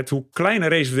is, met hoe kleine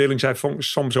raceverdeling zij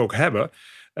soms ook hebben,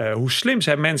 hoe slim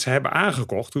zij mensen hebben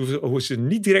aangekocht, hoe ze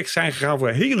niet direct zijn gegaan voor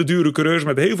hele dure coureurs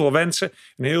met heel veel wensen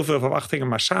en heel veel verwachtingen,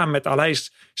 maar samen met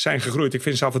Aleis zijn gegroeid. Ik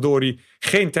vind Salvadori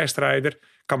geen testrijder.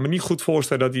 Ik kan me niet goed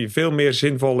voorstellen dat hij veel meer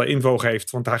zinvolle invoeg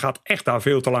heeft, want hij gaat echt daar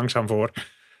veel te langzaam voor.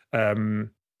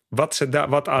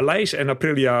 Wat Aleix en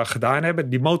Aprilia gedaan hebben.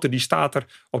 Die motor die staat er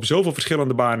op zoveel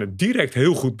verschillende banen direct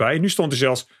heel goed bij. Nu stond hij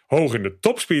zelfs hoog in de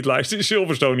topspeedlijst in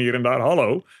Silverstone hier en daar.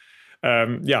 Hallo.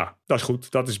 Dat is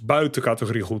goed. Dat is buiten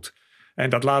categorie goed. En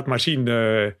dat laat maar zien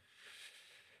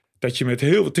dat je met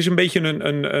het is een beetje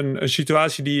een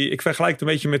situatie die ik vergelijk het een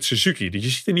beetje met Suzuki. Je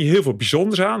ziet er niet heel veel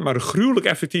bijzonders aan, maar een gruwelijk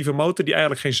effectieve motor die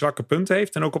eigenlijk geen zwakke punten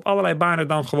heeft en ook op allerlei banen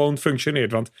dan gewoon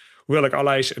functioneert. Want hoewel ik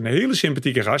Aleix een hele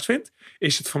sympathieke gast vind,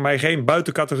 is het voor mij geen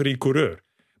buitencategorie coureur.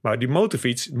 Maar die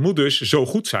motorfiets moet dus zo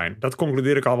goed zijn. Dat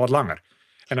concludeer ik al wat langer.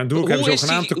 En dan doe ik hem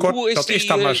zogenaamd tekort. Dat is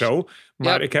dan maar zo.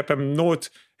 Maar ik heb hem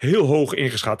nooit heel hoog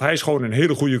ingeschat. Hij is gewoon een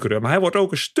hele goede coureur. Maar hij wordt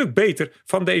ook een stuk beter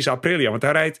van deze Aprilia. Want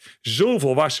hij rijdt zo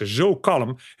volwassen, zo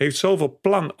kalm. Heeft zoveel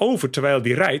plan over terwijl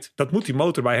hij rijdt. Dat moet die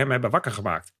motor bij hem hebben wakker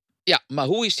gemaakt. Ja, maar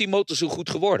hoe is die motor zo goed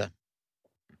geworden?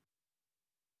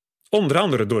 Onder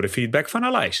andere door de feedback van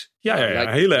Aleix. Ja.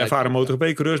 Hele ervaren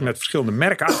MotoGP-coureurs met verschillende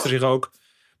merken achter zich ook.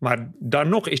 Maar dan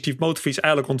nog is die motorfiets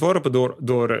eigenlijk ontworpen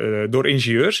door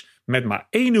ingenieurs met maar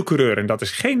één coureur. En dat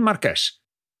is geen Marquez.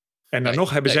 En dan nog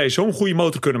hebben zij zo'n goede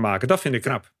motor kunnen maken. Dat vind ik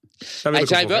knap. Daar wil ik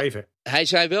hem voor geven. Hij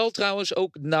zei wel trouwens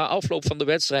ook na afloop van de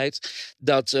wedstrijd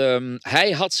dat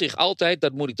hij had zich altijd,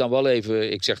 dat moet ik dan wel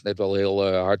even, ik zeg net wel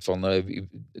heel hard van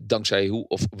dankzij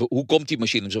hoe komt die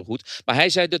machine zo goed. Maar hij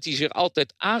zei dat hij zich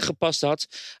altijd aangepast had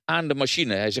aan de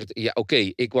machine. Hij zegt, ja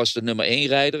oké, ik was de nummer 1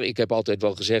 rijder. Ik heb altijd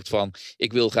wel gezegd van,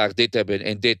 ik wil graag dit hebben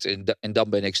en dit en dan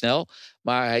ben ik snel.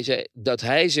 Maar hij zei dat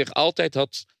hij zich altijd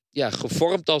had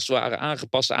gevormd als het ware,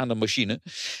 aangepast aan de machine.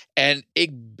 En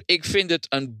ik vind het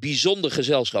een bijzonder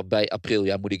gezelschap bij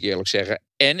Aprilia, moet ik eerlijk zeggen.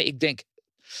 En ik denk,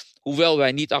 hoewel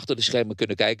wij niet achter de schermen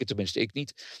kunnen kijken, tenminste ik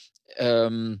niet.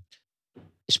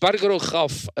 Spargaro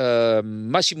gaf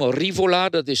Massimo Rivola,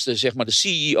 dat is de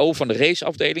CEO van de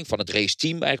raceafdeling, van het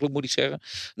raceteam eigenlijk moet ik zeggen,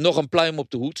 nog een pluim op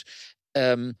de hoed.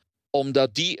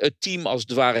 Omdat die het team als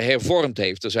het ware hervormd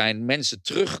heeft. Er zijn mensen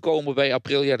teruggekomen bij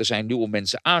Aprilia. Er zijn nieuwe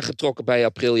mensen aangetrokken bij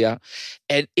Aprilia.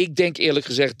 En ik denk eerlijk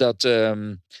gezegd dat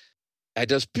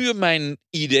is puur mijn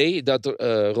idee, dat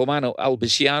Romano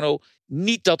Albesiano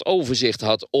niet dat overzicht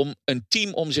had om een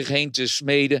team om zich heen te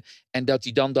smeden. En dat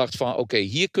hij dan dacht van oké,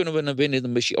 hier kunnen we een winnende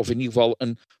machine, of in ieder geval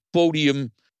een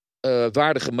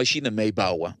podiumwaardige machine mee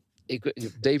bouwen.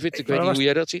 David, ik weet niet hoe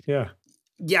jij dat ziet.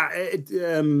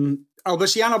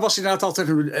 Albesiano was inderdaad altijd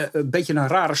een beetje een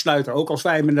rare sluiter. Ook als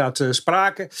wij hem inderdaad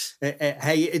spraken.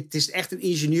 Het is echt een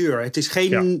ingenieur. Het is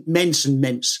geen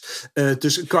mensenmens.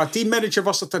 Dus qua teammanager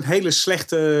was dat een hele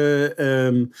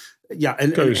slechte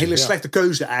slechte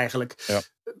keuze eigenlijk. Ja.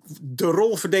 De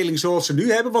rolverdeling zoals ze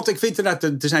nu hebben. Want ik vind inderdaad,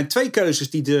 er zijn 2 keuzes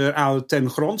die er ten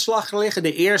grondslag liggen.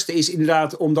 De eerste is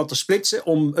inderdaad om dat te splitsen.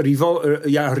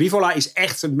 Rivola is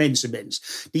echt een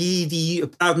mensenmens. Die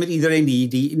praat met iedereen.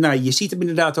 Je ziet hem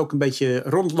inderdaad ook een beetje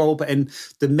rondlopen. En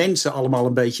de mensen allemaal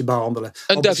een beetje behandelen.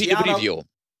 Een Davide Brivio.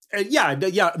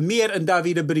 Meer een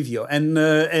Davide Brivio.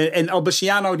 En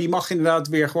Albesiano die mag inderdaad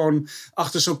weer gewoon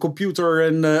achter zijn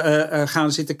computer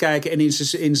gaan zitten kijken. En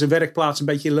in zijn werkplaats een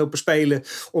beetje lopen spelen.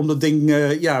 Om dat ding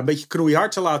een beetje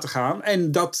knoeihard te laten gaan.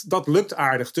 En dat lukt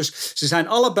aardig. Dus ze zijn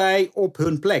allebei op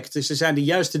hun plek. Dus ze zijn de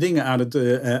juiste dingen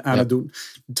aan het doen.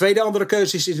 De tweede andere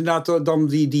keuze is inderdaad dan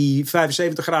die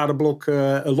 75 graden blok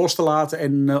los te laten.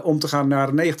 En om te gaan naar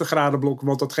een 90 graden blok.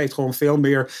 Want dat geeft gewoon veel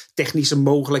meer technische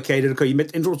mogelijkheden. Dan kun je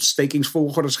met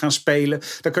ontstekingsvolgorders gaan spelen.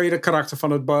 Dan kun je de karakter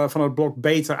van het blok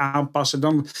beter aanpassen.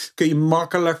 Dan kun je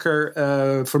makkelijker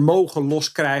vermogen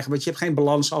loskrijgen. Want je hebt geen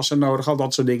balansassen nodig. Al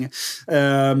dat soort dingen.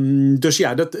 Dus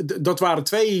ja, dat waren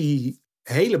 2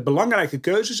 hele belangrijke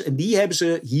keuzes. En die hebben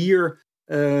ze hier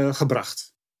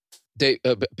gebracht.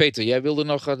 Peter, jij wilde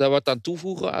nog daar wat aan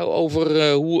toevoegen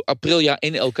over hoe Aprilia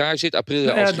in elkaar zit.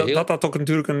 Aprilia als geheel. Dat ook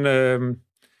natuurlijk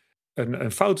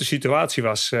een foute situatie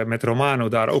was met Romano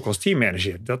daar ook als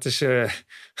teammanager. Dat is,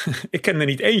 ik ken er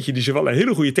niet eentje die zowel een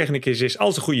hele goede technicus is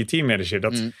als een goede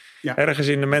teammanager. Ergens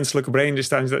in de menselijke brein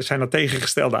zijn dat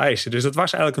tegengestelde eisen. Dus dat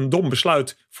was eigenlijk een dom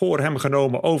besluit voor hem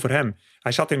genomen over hem.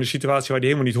 Hij zat in een situatie waar hij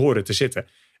helemaal niet hoorde te zitten.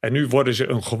 En nu worden ze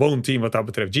een gewoon team wat dat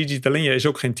betreft. Gigi Dall'Igna is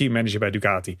ook geen teammanager bij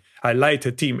Ducati. Hij leidt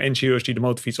het team ingenieurs die de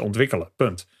motorfiets ontwikkelen.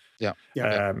 Punt.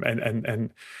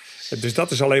 Dus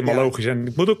dat is alleen maar logisch. En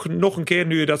ik moet ook nog een keer,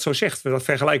 nu je dat zo zegt, dat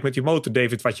vergelijk met die motor,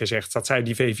 David, wat je zegt, dat zij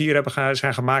die V4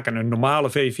 zijn gemaakt en een normale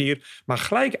V4, maar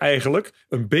gelijk eigenlijk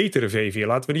een betere V4.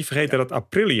 Laten we niet vergeten dat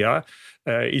Aprilia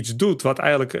iets doet wat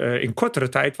eigenlijk in kortere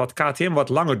tijd, wat KTM wat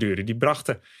langer duurde. Die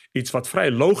brachten iets wat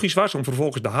vrij logisch was om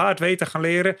vervolgens de hardware te gaan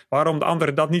leren, waarom de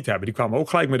anderen dat niet hebben. Die kwamen ook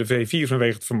gelijk met de V4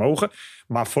 vanwege het vermogen,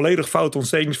 maar volledig fout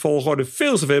ontstekingsvolgorde,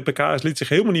 veel te veel pk's, liet zich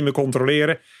helemaal niet meer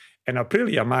controleren. En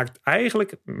Aprilia maakt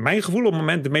eigenlijk, mijn gevoel op het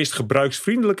moment, de meest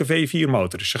gebruiksvriendelijke V4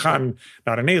 motor. Dus ze gaan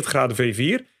naar een 90 graden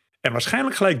V4 en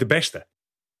waarschijnlijk gelijk de beste.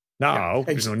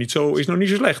 Nou, is nog niet zo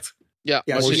slecht. Ja,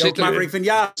 Ja, maar zie ze je ook zitten... Maverick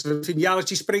Vinales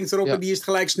die springt erop en die is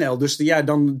gelijk snel. Dus ja,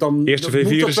 dan Eerste dat V4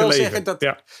 moet toch is wel leven. zeggen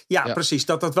dat... Ja, precies.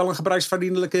 Dat wel een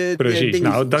gebruiksvriendelijke Precies, ding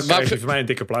nou, daar is. krijg je van mij een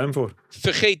dikke pluim voor.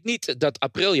 Vergeet niet dat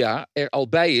Aprilia er al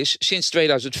bij is sinds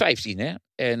 2015. Hè?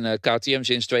 En KTM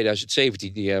sinds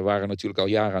 2017. Die waren natuurlijk al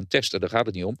jaren aan het testen. Daar gaat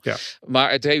het niet om. Ja.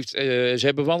 Maar ze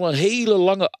hebben wel een hele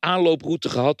lange aanlooproute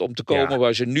gehad om te komen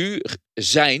waar ze nu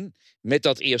zijn met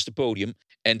dat eerste podium.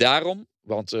 En daarom...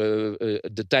 Want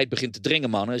de tijd begint te dringen,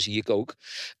 mannen, zie ik ook.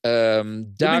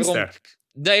 Daarom...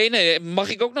 Nee, mag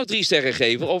ik ook nog 3 sterren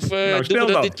geven? Of doen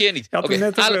we dat dit keer niet? Je had het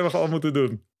net ook al moeten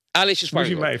doen. Alessio Spargo.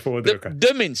 Moet je mij voordrukken.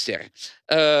 De minster.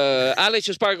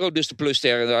 Alessio Spargo, dus de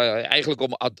plusster. Eigenlijk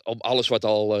om alles wat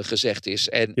al gezegd is.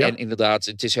 En inderdaad,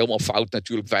 het is helemaal fout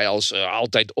natuurlijk. Wij als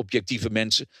altijd objectieve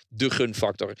mensen. De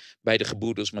gunfactor bij de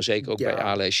gebroeders, maar zeker ook bij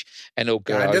Alessio. En ook,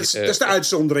 dat is de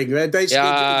uitzondering. Hè? Deze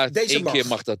één keer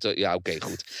mag dat. Oké,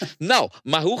 goed. Nou,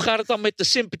 maar hoe gaat het dan met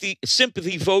de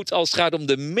sympathy vote als het gaat om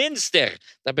de minster?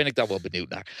 Daar ben ik dan wel benieuwd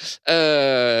naar.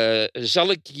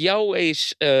 Zal ik jou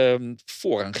eens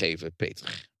voorrang geven,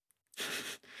 Peter?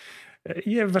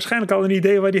 Je hebt waarschijnlijk al een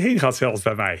idee waar die heen gaat, zelfs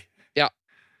bij mij. Ja.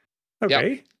 Oké.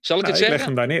 Ja. Zal ik het zeggen? Ik leg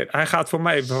hem daar neer. Hij gaat voor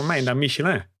mij naar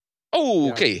Michelin. Oh,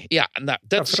 oké. Ja, nou,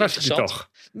 dat is interessant. Toch?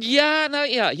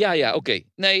 Ja, oké.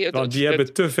 Nee, want die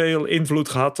hebben te veel invloed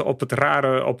gehad op het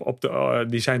rare.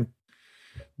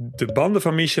 De banden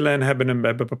van Michelin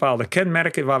hebben bepaalde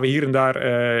kenmerken waar we hier en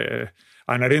daar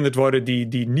aan herinnerd worden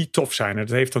die niet tof zijn. Het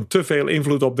heeft dan te veel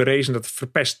invloed op de race en dat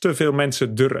verpest te veel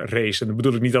mensen de race. En dan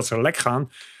bedoel ik niet dat ze lek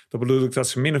gaan. Dan bedoel ik dat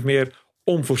ze min of meer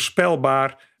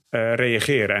onvoorspelbaar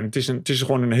reageren. En het is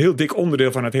gewoon een heel dik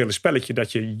onderdeel van het hele spelletje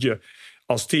dat je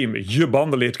als team je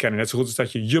banden leert kennen. Net zo goed als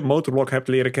dat je motorblok hebt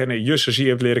leren kennen, je chassis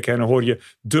hebt leren kennen, hoor je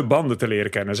de banden te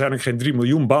leren kennen. Er zijn ook geen 3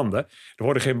 miljoen banden. Er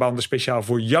worden geen banden speciaal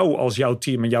voor jou als jouw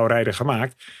team en jouw rijder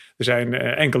gemaakt. Er zijn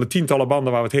enkele tientallen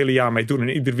banden waar we het hele jaar mee doen. En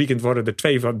ieder weekend worden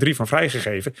er 3 van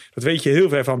vrijgegeven. Dat weet je heel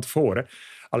ver van tevoren.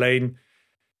 Alleen,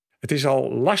 het is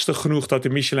al lastig genoeg dat de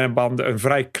Michelin-banden een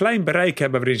vrij klein bereik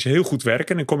hebben waarin ze heel goed werken.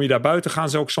 En dan kom je daar buiten, gaan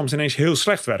ze ook soms ineens heel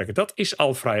slecht werken. Dat is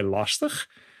al vrij lastig.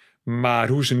 Maar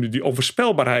hoe ze nu die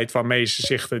onvoorspelbaarheid waarmee ze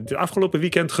zich de afgelopen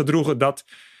weekend gedroegen, dat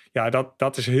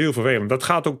is heel vervelend. Dat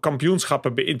gaat ook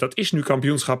kampioenschappen dat is nu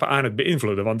kampioenschappen aan het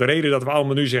beïnvloeden. Want de reden dat we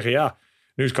allemaal nu zeggen,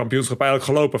 nu is het kampioenschap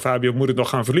eigenlijk gelopen. Fabio moet het nog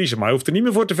gaan verliezen, maar hij hoeft er niet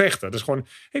meer voor te vechten. Dat is gewoon,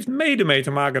 heeft mede mee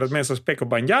te maken dat mensen als Pecco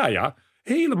Bagnaia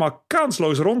helemaal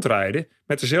kansloos rondrijden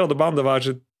met dezelfde banden waar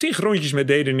ze 10 rondjes mee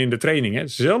deden in de trainingen.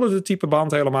 Hetzelfde type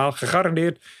band helemaal,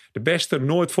 gegarandeerd. De beste,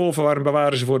 nooit vol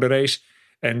bewaren ze voor de race.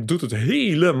 En doet het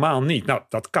helemaal niet. Nou,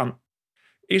 dat kan.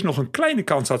 Is nog een kleine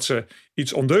kans dat ze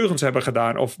iets ondeugends hebben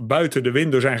gedaan of buiten de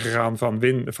window zijn gegaan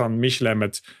van Michelin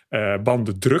met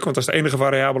bandendruk. Want dat is de enige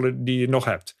variabele die je nog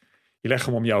hebt. Je legt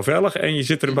hem om jouw velg en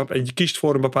je kiest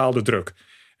voor een bepaalde druk.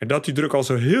 En dat die druk al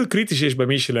zo heel kritisch is bij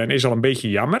Michelin is al een beetje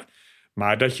jammer.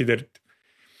 Maar dat je er...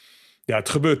 Ja, het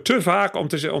gebeurt te vaak om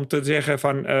te zeggen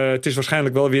van... het is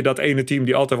waarschijnlijk wel weer dat ene team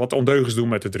die altijd wat ondeugens doen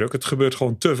met de druk. Het gebeurt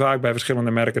gewoon te vaak bij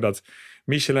verschillende merken dat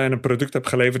Michelin een product heeft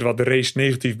geleverd wat de race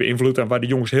negatief beïnvloedt en waar de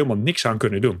jongens helemaal niks aan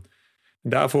kunnen doen. En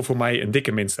daarvoor voor mij een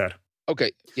dikke minster.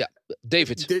 Oké,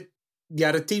 David.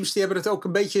 De teams die hebben het ook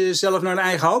een beetje zelf naar hun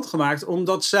eigen hand gemaakt.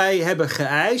 Omdat zij hebben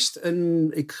geëist,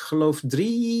 ik geloof 3-4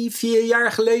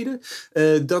 jaar geleden,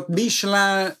 dat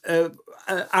Michelin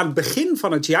aan het begin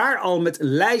van het jaar al met een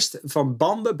lijst van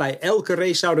banden bij elke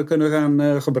race zouden kunnen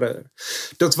gaan gebruiken.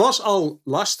 Dat was al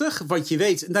lastig, want je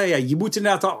weet, je moet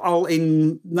inderdaad al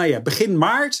in begin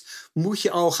maart moet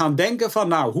je al gaan denken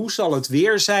van, hoe zal het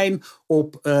weer zijn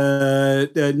op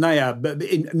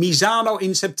in Misano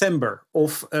in september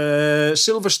of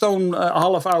Silverstone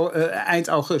eind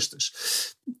augustus.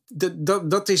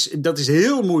 Dat is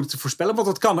heel moeilijk te voorspellen, want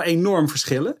dat kan enorm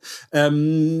verschillen.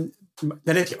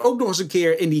 Dan heb je ook nog eens een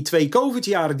keer in die 2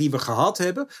 COVID-jaren die we gehad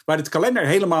hebben, waar het kalender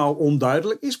helemaal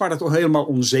onduidelijk is, waar het helemaal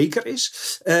onzeker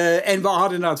is. En we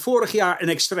hadden inderdaad vorig jaar een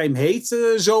extreem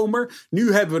hete zomer.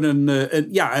 Nu hebben we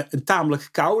een tamelijk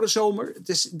koude zomer.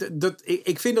 Dus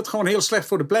ik vind dat gewoon heel slecht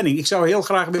voor de planning. Ik zou heel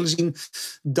graag willen zien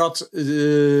dat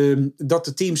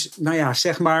de teams,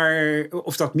 zeg maar,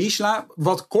 of dat Michelin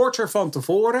wat korter van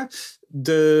tevoren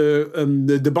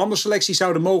de bandenselectie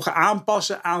zouden mogen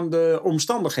aanpassen aan de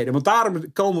omstandigheden. Want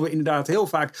daarom komen we inderdaad heel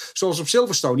vaak, zoals op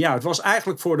Silverstone. Ja, het was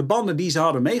eigenlijk voor de banden die ze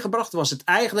hadden meegebracht, was het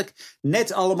eigenlijk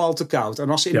net allemaal te koud. En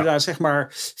als ze inderdaad zeg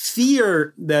maar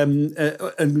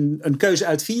een keuze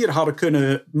uit 4 hadden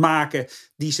kunnen maken,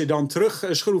 die ze dan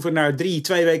terugschroeven naar 3,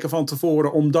 2 weken van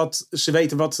tevoren, omdat ze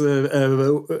weten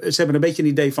ze hebben een beetje een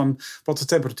idee van wat de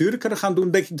temperaturen kunnen gaan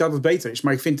doen, denk ik dat het beter is.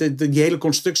 Maar ik vind die hele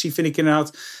constructie vind ik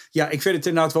inderdaad, ik vind het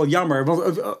inderdaad wel jammer.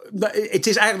 Want het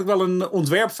is eigenlijk wel een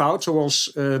ontwerpfout,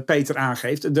 zoals Peter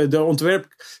aangeeft. De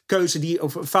ontwerpkeuze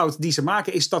fout die ze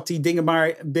maken, is dat die dingen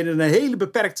maar binnen een hele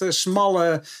beperkte,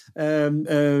 smalle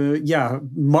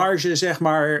marge, zeg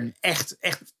maar, echt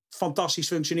fantastisch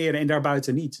functioneren en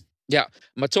daarbuiten niet. Ja,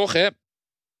 maar toch hè.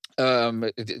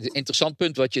 Interessant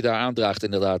punt wat je daar aandraagt,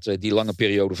 inderdaad, die lange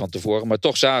periode van tevoren. Maar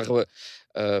toch zagen we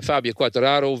Fabio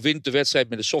Quartararo wint de wedstrijd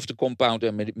met een softe compound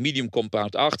en met een medium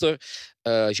compound achter.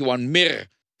 Joan Mir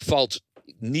valt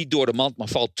niet door de mand, maar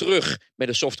valt terug met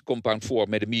een softe compound voor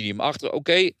met een medium achter.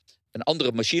 Oké, een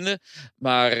andere machine.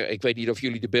 Maar ik weet niet of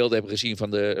jullie de beelden hebben gezien van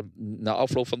na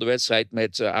afloop van de wedstrijd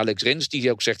met Alex Rins.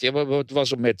 Die ook zegt, wat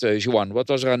was er met Joan? Wat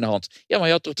was er aan de hand? Ja, maar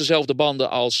hij had toch dezelfde banden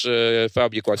als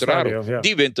Fabio Quartararo. Fabio, ja.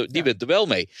 Die wint er wel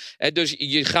mee. Dus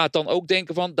je gaat dan ook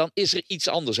denken van, dan is er iets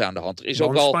anders aan de hand. Er is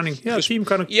ook al... Het team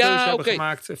kan ook keuze hebben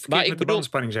gemaakt. Verkeerd met de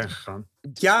bandspanning zijn gegaan.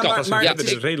 Ja, maar hebben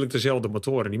dus redelijk dezelfde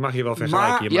motoren. Die mag je wel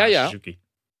vergelijken met Suzuki.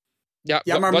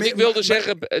 Ja, maar wat ik wilde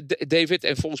zeggen, David,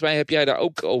 en volgens mij heb jij daar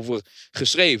ook over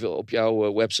geschreven op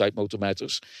jouw website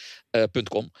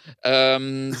motormeters.com,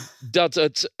 dat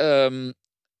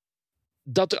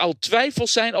er al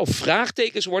twijfels zijn of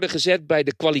vraagtekens worden gezet bij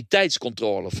de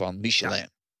kwaliteitscontrole van Michelin.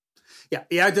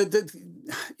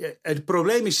 Het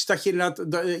probleem is dat je inderdaad,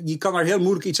 je kan er heel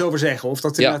moeilijk iets over zeggen. Of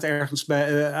dat inderdaad ergens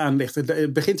aan ligt.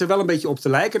 Het begint er wel een beetje op te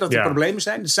lijken dat er problemen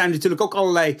zijn. Er zijn natuurlijk ook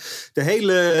allerlei, de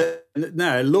hele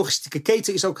logistieke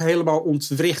keten is ook helemaal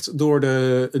ontwricht door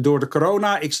de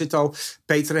corona.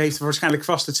 Peter heeft waarschijnlijk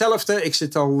vast hetzelfde. Ik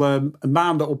zit al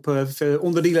maanden op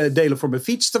onderdelen voor mijn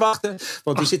fiets te wachten.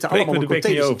 Want die zitten allemaal op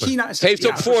containers in China. Heeft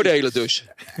ook voordelen dus.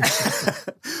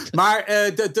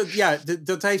 Maar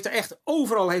dat heeft echt,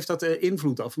 overal heeft dat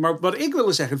invloed af. Maar wat ik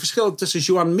wilde zeggen, het verschil tussen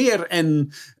Joan Mir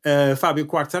en Fabio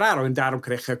Quartararo, en daarom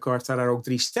kreeg Quartararo ook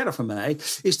 3 sterren van mij,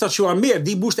 is dat Joan Mir,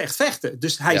 die moest echt vechten.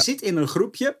 Dus hij zit in een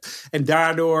groepje en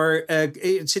daardoor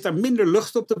zit er minder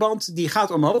lucht op de band. Die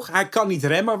gaat omhoog. Hij kan niet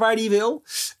remmen waar hij wil.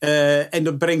 En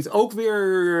dat brengt ook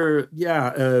weer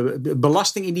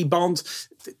belasting in die band.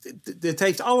 Het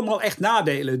heeft allemaal echt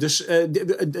nadelen. Dus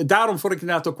daarom vond ik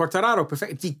inderdaad ook Quartararo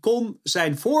perfect. Die kon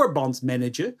zijn voorband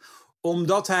managen,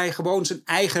 omdat hij gewoon zijn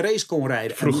eigen race kon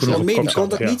rijden. Die kon dat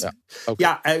niet.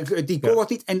 Die kon dat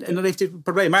niet. En dan heeft hij het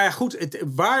probleem. Maar ja, goed,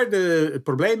 waar het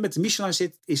probleem met de Michelin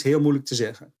zit, is heel moeilijk te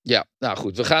zeggen. Ja, nou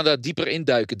goed. We gaan daar dieper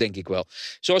induiken, denk ik wel.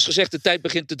 Zoals gezegd, de tijd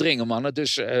begint te dringen, mannen.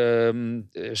 Dus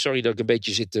sorry dat ik een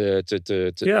beetje zit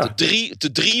te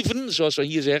drieven, zoals we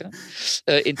hier zeggen.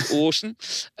 In het oosten.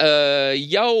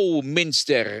 Jouw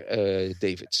minster,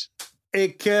 David.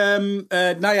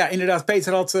 Inderdaad,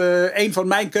 Peter had een van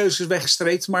mijn keuzes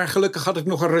weggestreept. Maar gelukkig had ik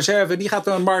nog een reserve. Die gaat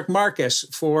naar Marc Marquez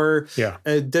voor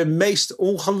de meest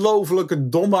ongelofelijke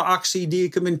domme actie die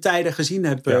ik hem in tijden gezien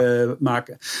heb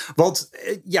maken. Want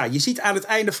je ziet aan het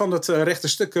einde van het rechte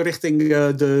stuk richting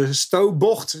de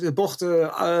Stowe-bocht. Bocht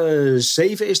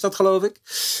 7 is dat, geloof ik.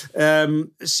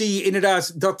 Zie je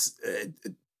inderdaad dat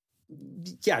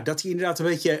hij inderdaad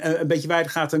een beetje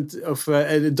wijder gaat.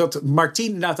 Dat Martin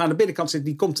inderdaad aan de binnenkant zit.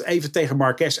 Die komt even tegen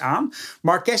Marquez aan.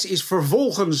 Marquez is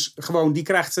vervolgens gewoon, die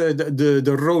krijgt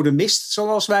de rode mist,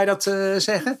 zoals wij dat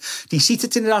zeggen. Die ziet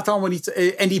het inderdaad allemaal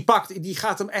niet. En die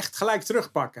gaat hem echt gelijk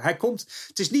terugpakken.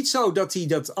 Het is niet zo dat hij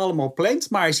dat allemaal plant.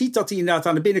 Maar hij ziet dat hij inderdaad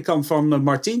aan de binnenkant van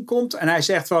Martin komt. En hij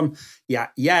zegt van,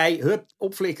 jij,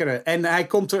 opflikkeren. En hij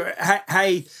komt er,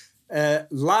 hij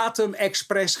laat hem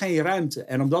expres geen ruimte.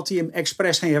 En omdat hij hem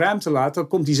expres geen ruimte laat, dan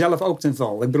komt hij zelf ook ten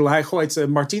val. Ik bedoel, hij gooit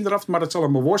Martin eraf, maar dat zal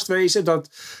hem een worst wezen. Dat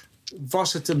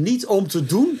was het hem niet om te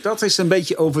doen. Dat is een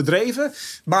beetje overdreven.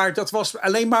 Maar dat was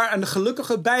alleen maar een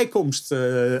gelukkige bijkomst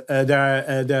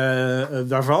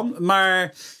daarvan.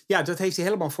 Maar dat heeft hij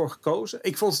helemaal voor gekozen.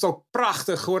 Ik vond het ook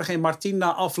prachtig. Jorge Martin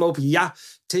na afloop. Ja,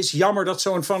 het is jammer dat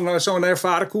zo'n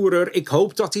ervaren coureur. Ik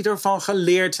hoop dat hij ervan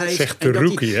geleerd heeft. Zegt de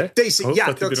rookie, hè?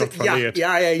 Dat hij ervan leert.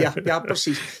 Ja,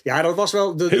 precies. Ja, dat was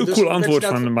wel... Heel cool antwoord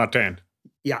van Martin.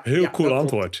 Heel cool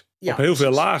antwoord. Op heel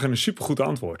veel lagen een supergoed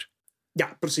antwoord.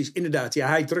 Ja, precies. Inderdaad. Ja,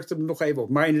 hij drukte hem nog even op.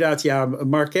 Maar inderdaad,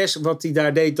 Marquez, wat hij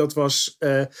daar deed, dat was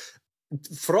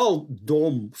vooral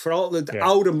dom. Vooral het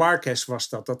oude Marquez was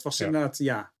dat. Dat was inderdaad,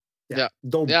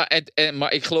 dom. Ja,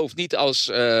 maar ik geloof niet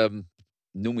als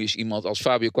noem eens iemand als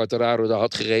Fabio Quartararo daar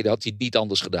had gereden, had hij het niet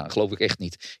anders gedaan. Geloof ik echt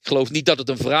niet. Ik geloof niet dat het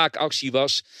een wraakactie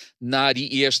was na die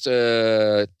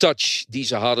eerste touch die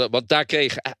ze hadden. Want daar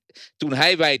kreeg, toen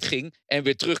hij wijd ging en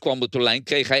weer terugkwam op de lijn,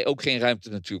 kreeg hij ook geen ruimte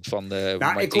natuurlijk van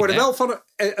Martin, ik hoorde wel van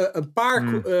een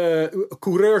paar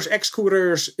coureurs,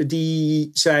 ex-coureurs, die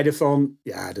zeiden van,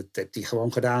 ja, dat heeft hij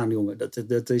gewoon gedaan, jongen.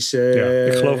 Dat is...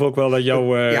 ik geloof ook wel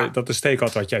dat dat de steek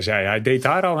had wat jij zei. Hij deed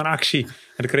daar al een actie en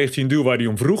dan kreeg hij een duw waar hij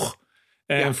om vroeg.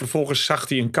 En vervolgens zag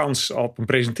hij een kans op een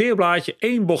presenteerblaadje,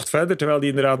 1 bocht verder, terwijl hij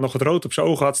inderdaad nog het rood op zijn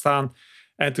ogen had staan.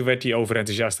 En toen werd hij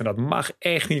overenthousiast. En dat mag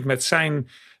echt niet met zijn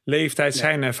leeftijd,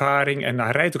 zijn ervaring. En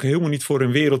hij rijdt ook helemaal niet voor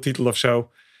een wereldtitel of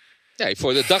zo. Nee,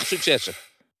 voor de dagsuccessen.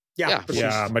 Ja, precies.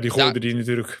 Ja, maar die gooide die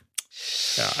natuurlijk.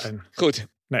 Ja, en... Goed.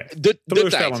 Nee,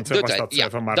 teleurstellend was dat.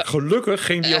 Ja, maar gelukkig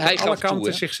ging hij aan alle kanten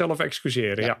toe, zichzelf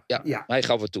excuseren. Ja, hij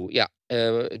gaf het toe. Ja,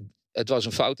 het was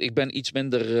een fout. Ik ben iets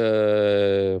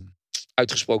minder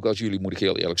uitgesproken als jullie, moet ik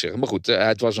heel eerlijk zeggen. Maar goed,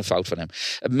 het was een fout van hem.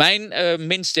 Mijn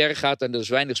minster gaat, en dat is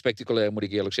weinig spectaculair, moet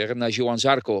ik eerlijk zeggen, naar Johan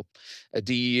Zarco.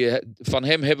 Van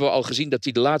hem hebben we al gezien dat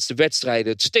hij de laatste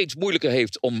wedstrijden het steeds moeilijker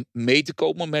heeft om mee te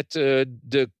komen met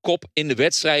de kop in de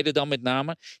wedstrijden dan met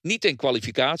name. Niet in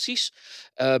kwalificaties,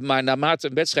 maar naarmate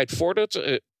een wedstrijd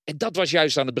vordert... En dat was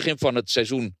juist aan het begin van het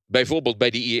seizoen. Bijvoorbeeld bij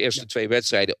die eerste 2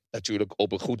 wedstrijden. Natuurlijk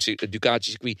op een goed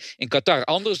Ducati-circuit in Qatar.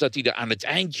 Anders dat hij er aan het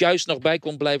eind juist nog bij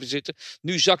kon blijven zitten.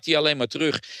 Nu zakt hij alleen maar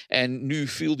terug. En nu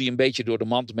viel hij een beetje door de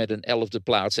mand met een 11e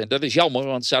plaats. En dat is jammer,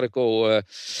 want Zarco,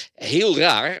 heel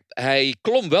raar. Hij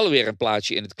klom wel weer een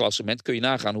plaatsje in het klassement. Kun je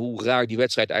nagaan hoe raar die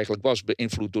wedstrijd eigenlijk was.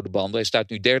 Beïnvloed door de banden. Hij staat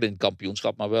nu 3e in het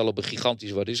kampioenschap. Maar wel op een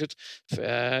gigantische, wat is het?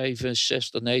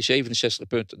 67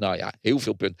 punten. Nou ja, heel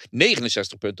veel punten.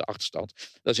 69 punten achterstand.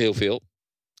 Dat is heel veel.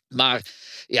 Maar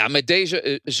ja, met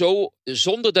deze,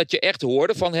 zonder dat je echt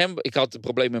hoorde van hem. Ik had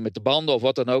problemen met de banden of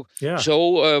wat dan ook. Ja.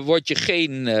 Zo word je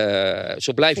geen.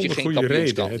 Zo blijf je geen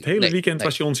kampioenschap. Het hele weekend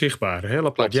was je onzichtbaar. Heel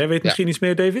apart. Jij weet misschien iets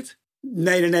meer, David?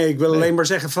 Nee. Ik wil alleen maar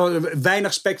zeggen, van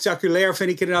weinig spectaculair vind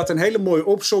ik inderdaad een hele mooie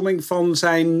opsomming van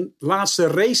zijn laatste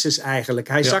races eigenlijk.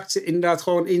 Hij zakt inderdaad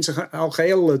gewoon in zijn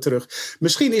algeheel terug.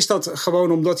 Misschien is dat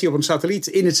gewoon omdat hij op een satelliet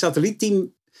in het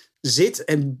satellietteam zit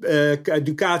en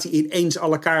Ducati ineens à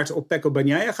la carte op Pecco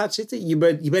Bagnaia gaat zitten.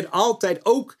 Je bent altijd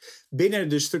ook binnen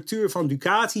de structuur van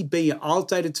Ducati ben je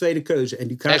altijd de tweede keuze. En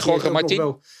Ducati en Jorge Martin?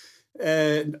 Nog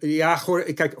wel,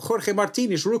 kijk, Jorge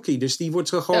Martin is rookie, dus die wordt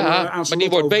gewoon aan maar die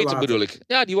wordt beter bedoel ik.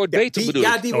 Ja, die wordt beter bedoel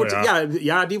ik. Die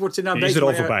wordt inderdaad beter. Die is er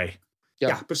al voorbij.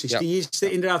 Ja, precies. Ja. Die is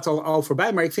inderdaad al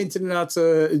voorbij. Maar ik vind inderdaad...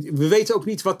 we weten ook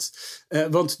niet wat...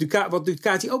 want wat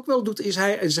Ducati ook wel doet, is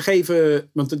ze geven...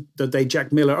 Want dat deed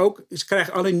Jack Miller ook. Ze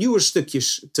krijgen alle nieuwe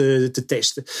stukjes te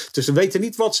testen. Dus we weten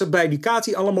niet wat ze bij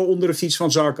Ducati allemaal onder de fiets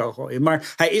van Zarco gooien.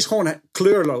 Maar hij is gewoon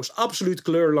kleurloos. Absoluut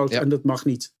kleurloos. Ja. En dat mag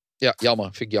niet. Ja, jammer.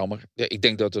 Vind ik jammer. Ja, ik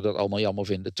denk dat we dat allemaal jammer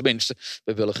vinden. Tenminste,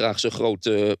 we willen graag zo groot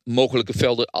mogelijke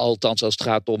velden. Althans, als het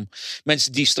gaat om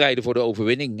mensen die strijden voor de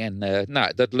overwinning. En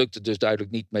dat lukte dus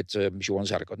duidelijk niet met Johan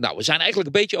Zarco. Nou, we zijn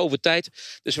eigenlijk een beetje over tijd.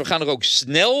 Dus we gaan er ook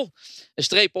snel een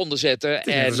streep onder zetten.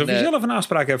 Alsof je zelf een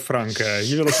afspraak hebt, Frank.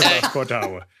 Je wil het vandaag kort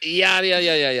houden.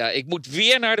 Ja. Ik moet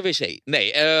weer naar de wc.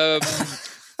 Nee,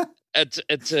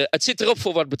 Het zit erop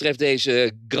voor wat betreft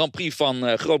deze Grand Prix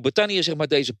van Groot-Brittannië. Zeg maar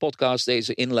deze podcast,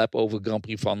 deze inlap over Grand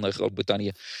Prix van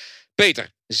Groot-Brittannië.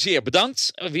 Peter, zeer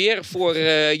bedankt weer voor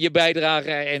je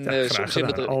bijdrage. En, graag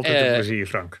gedaan. Altijd een plezier,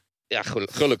 Frank. Ja,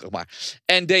 gelukkig maar.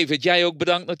 En David, jij ook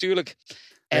bedankt natuurlijk.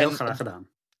 Heel graag gedaan.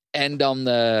 En dan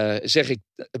zeg ik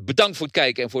bedankt voor het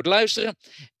kijken en voor het luisteren.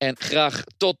 En graag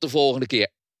tot de volgende keer.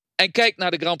 En kijk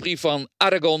naar de Grand Prix van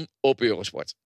Aragon op Eurosport.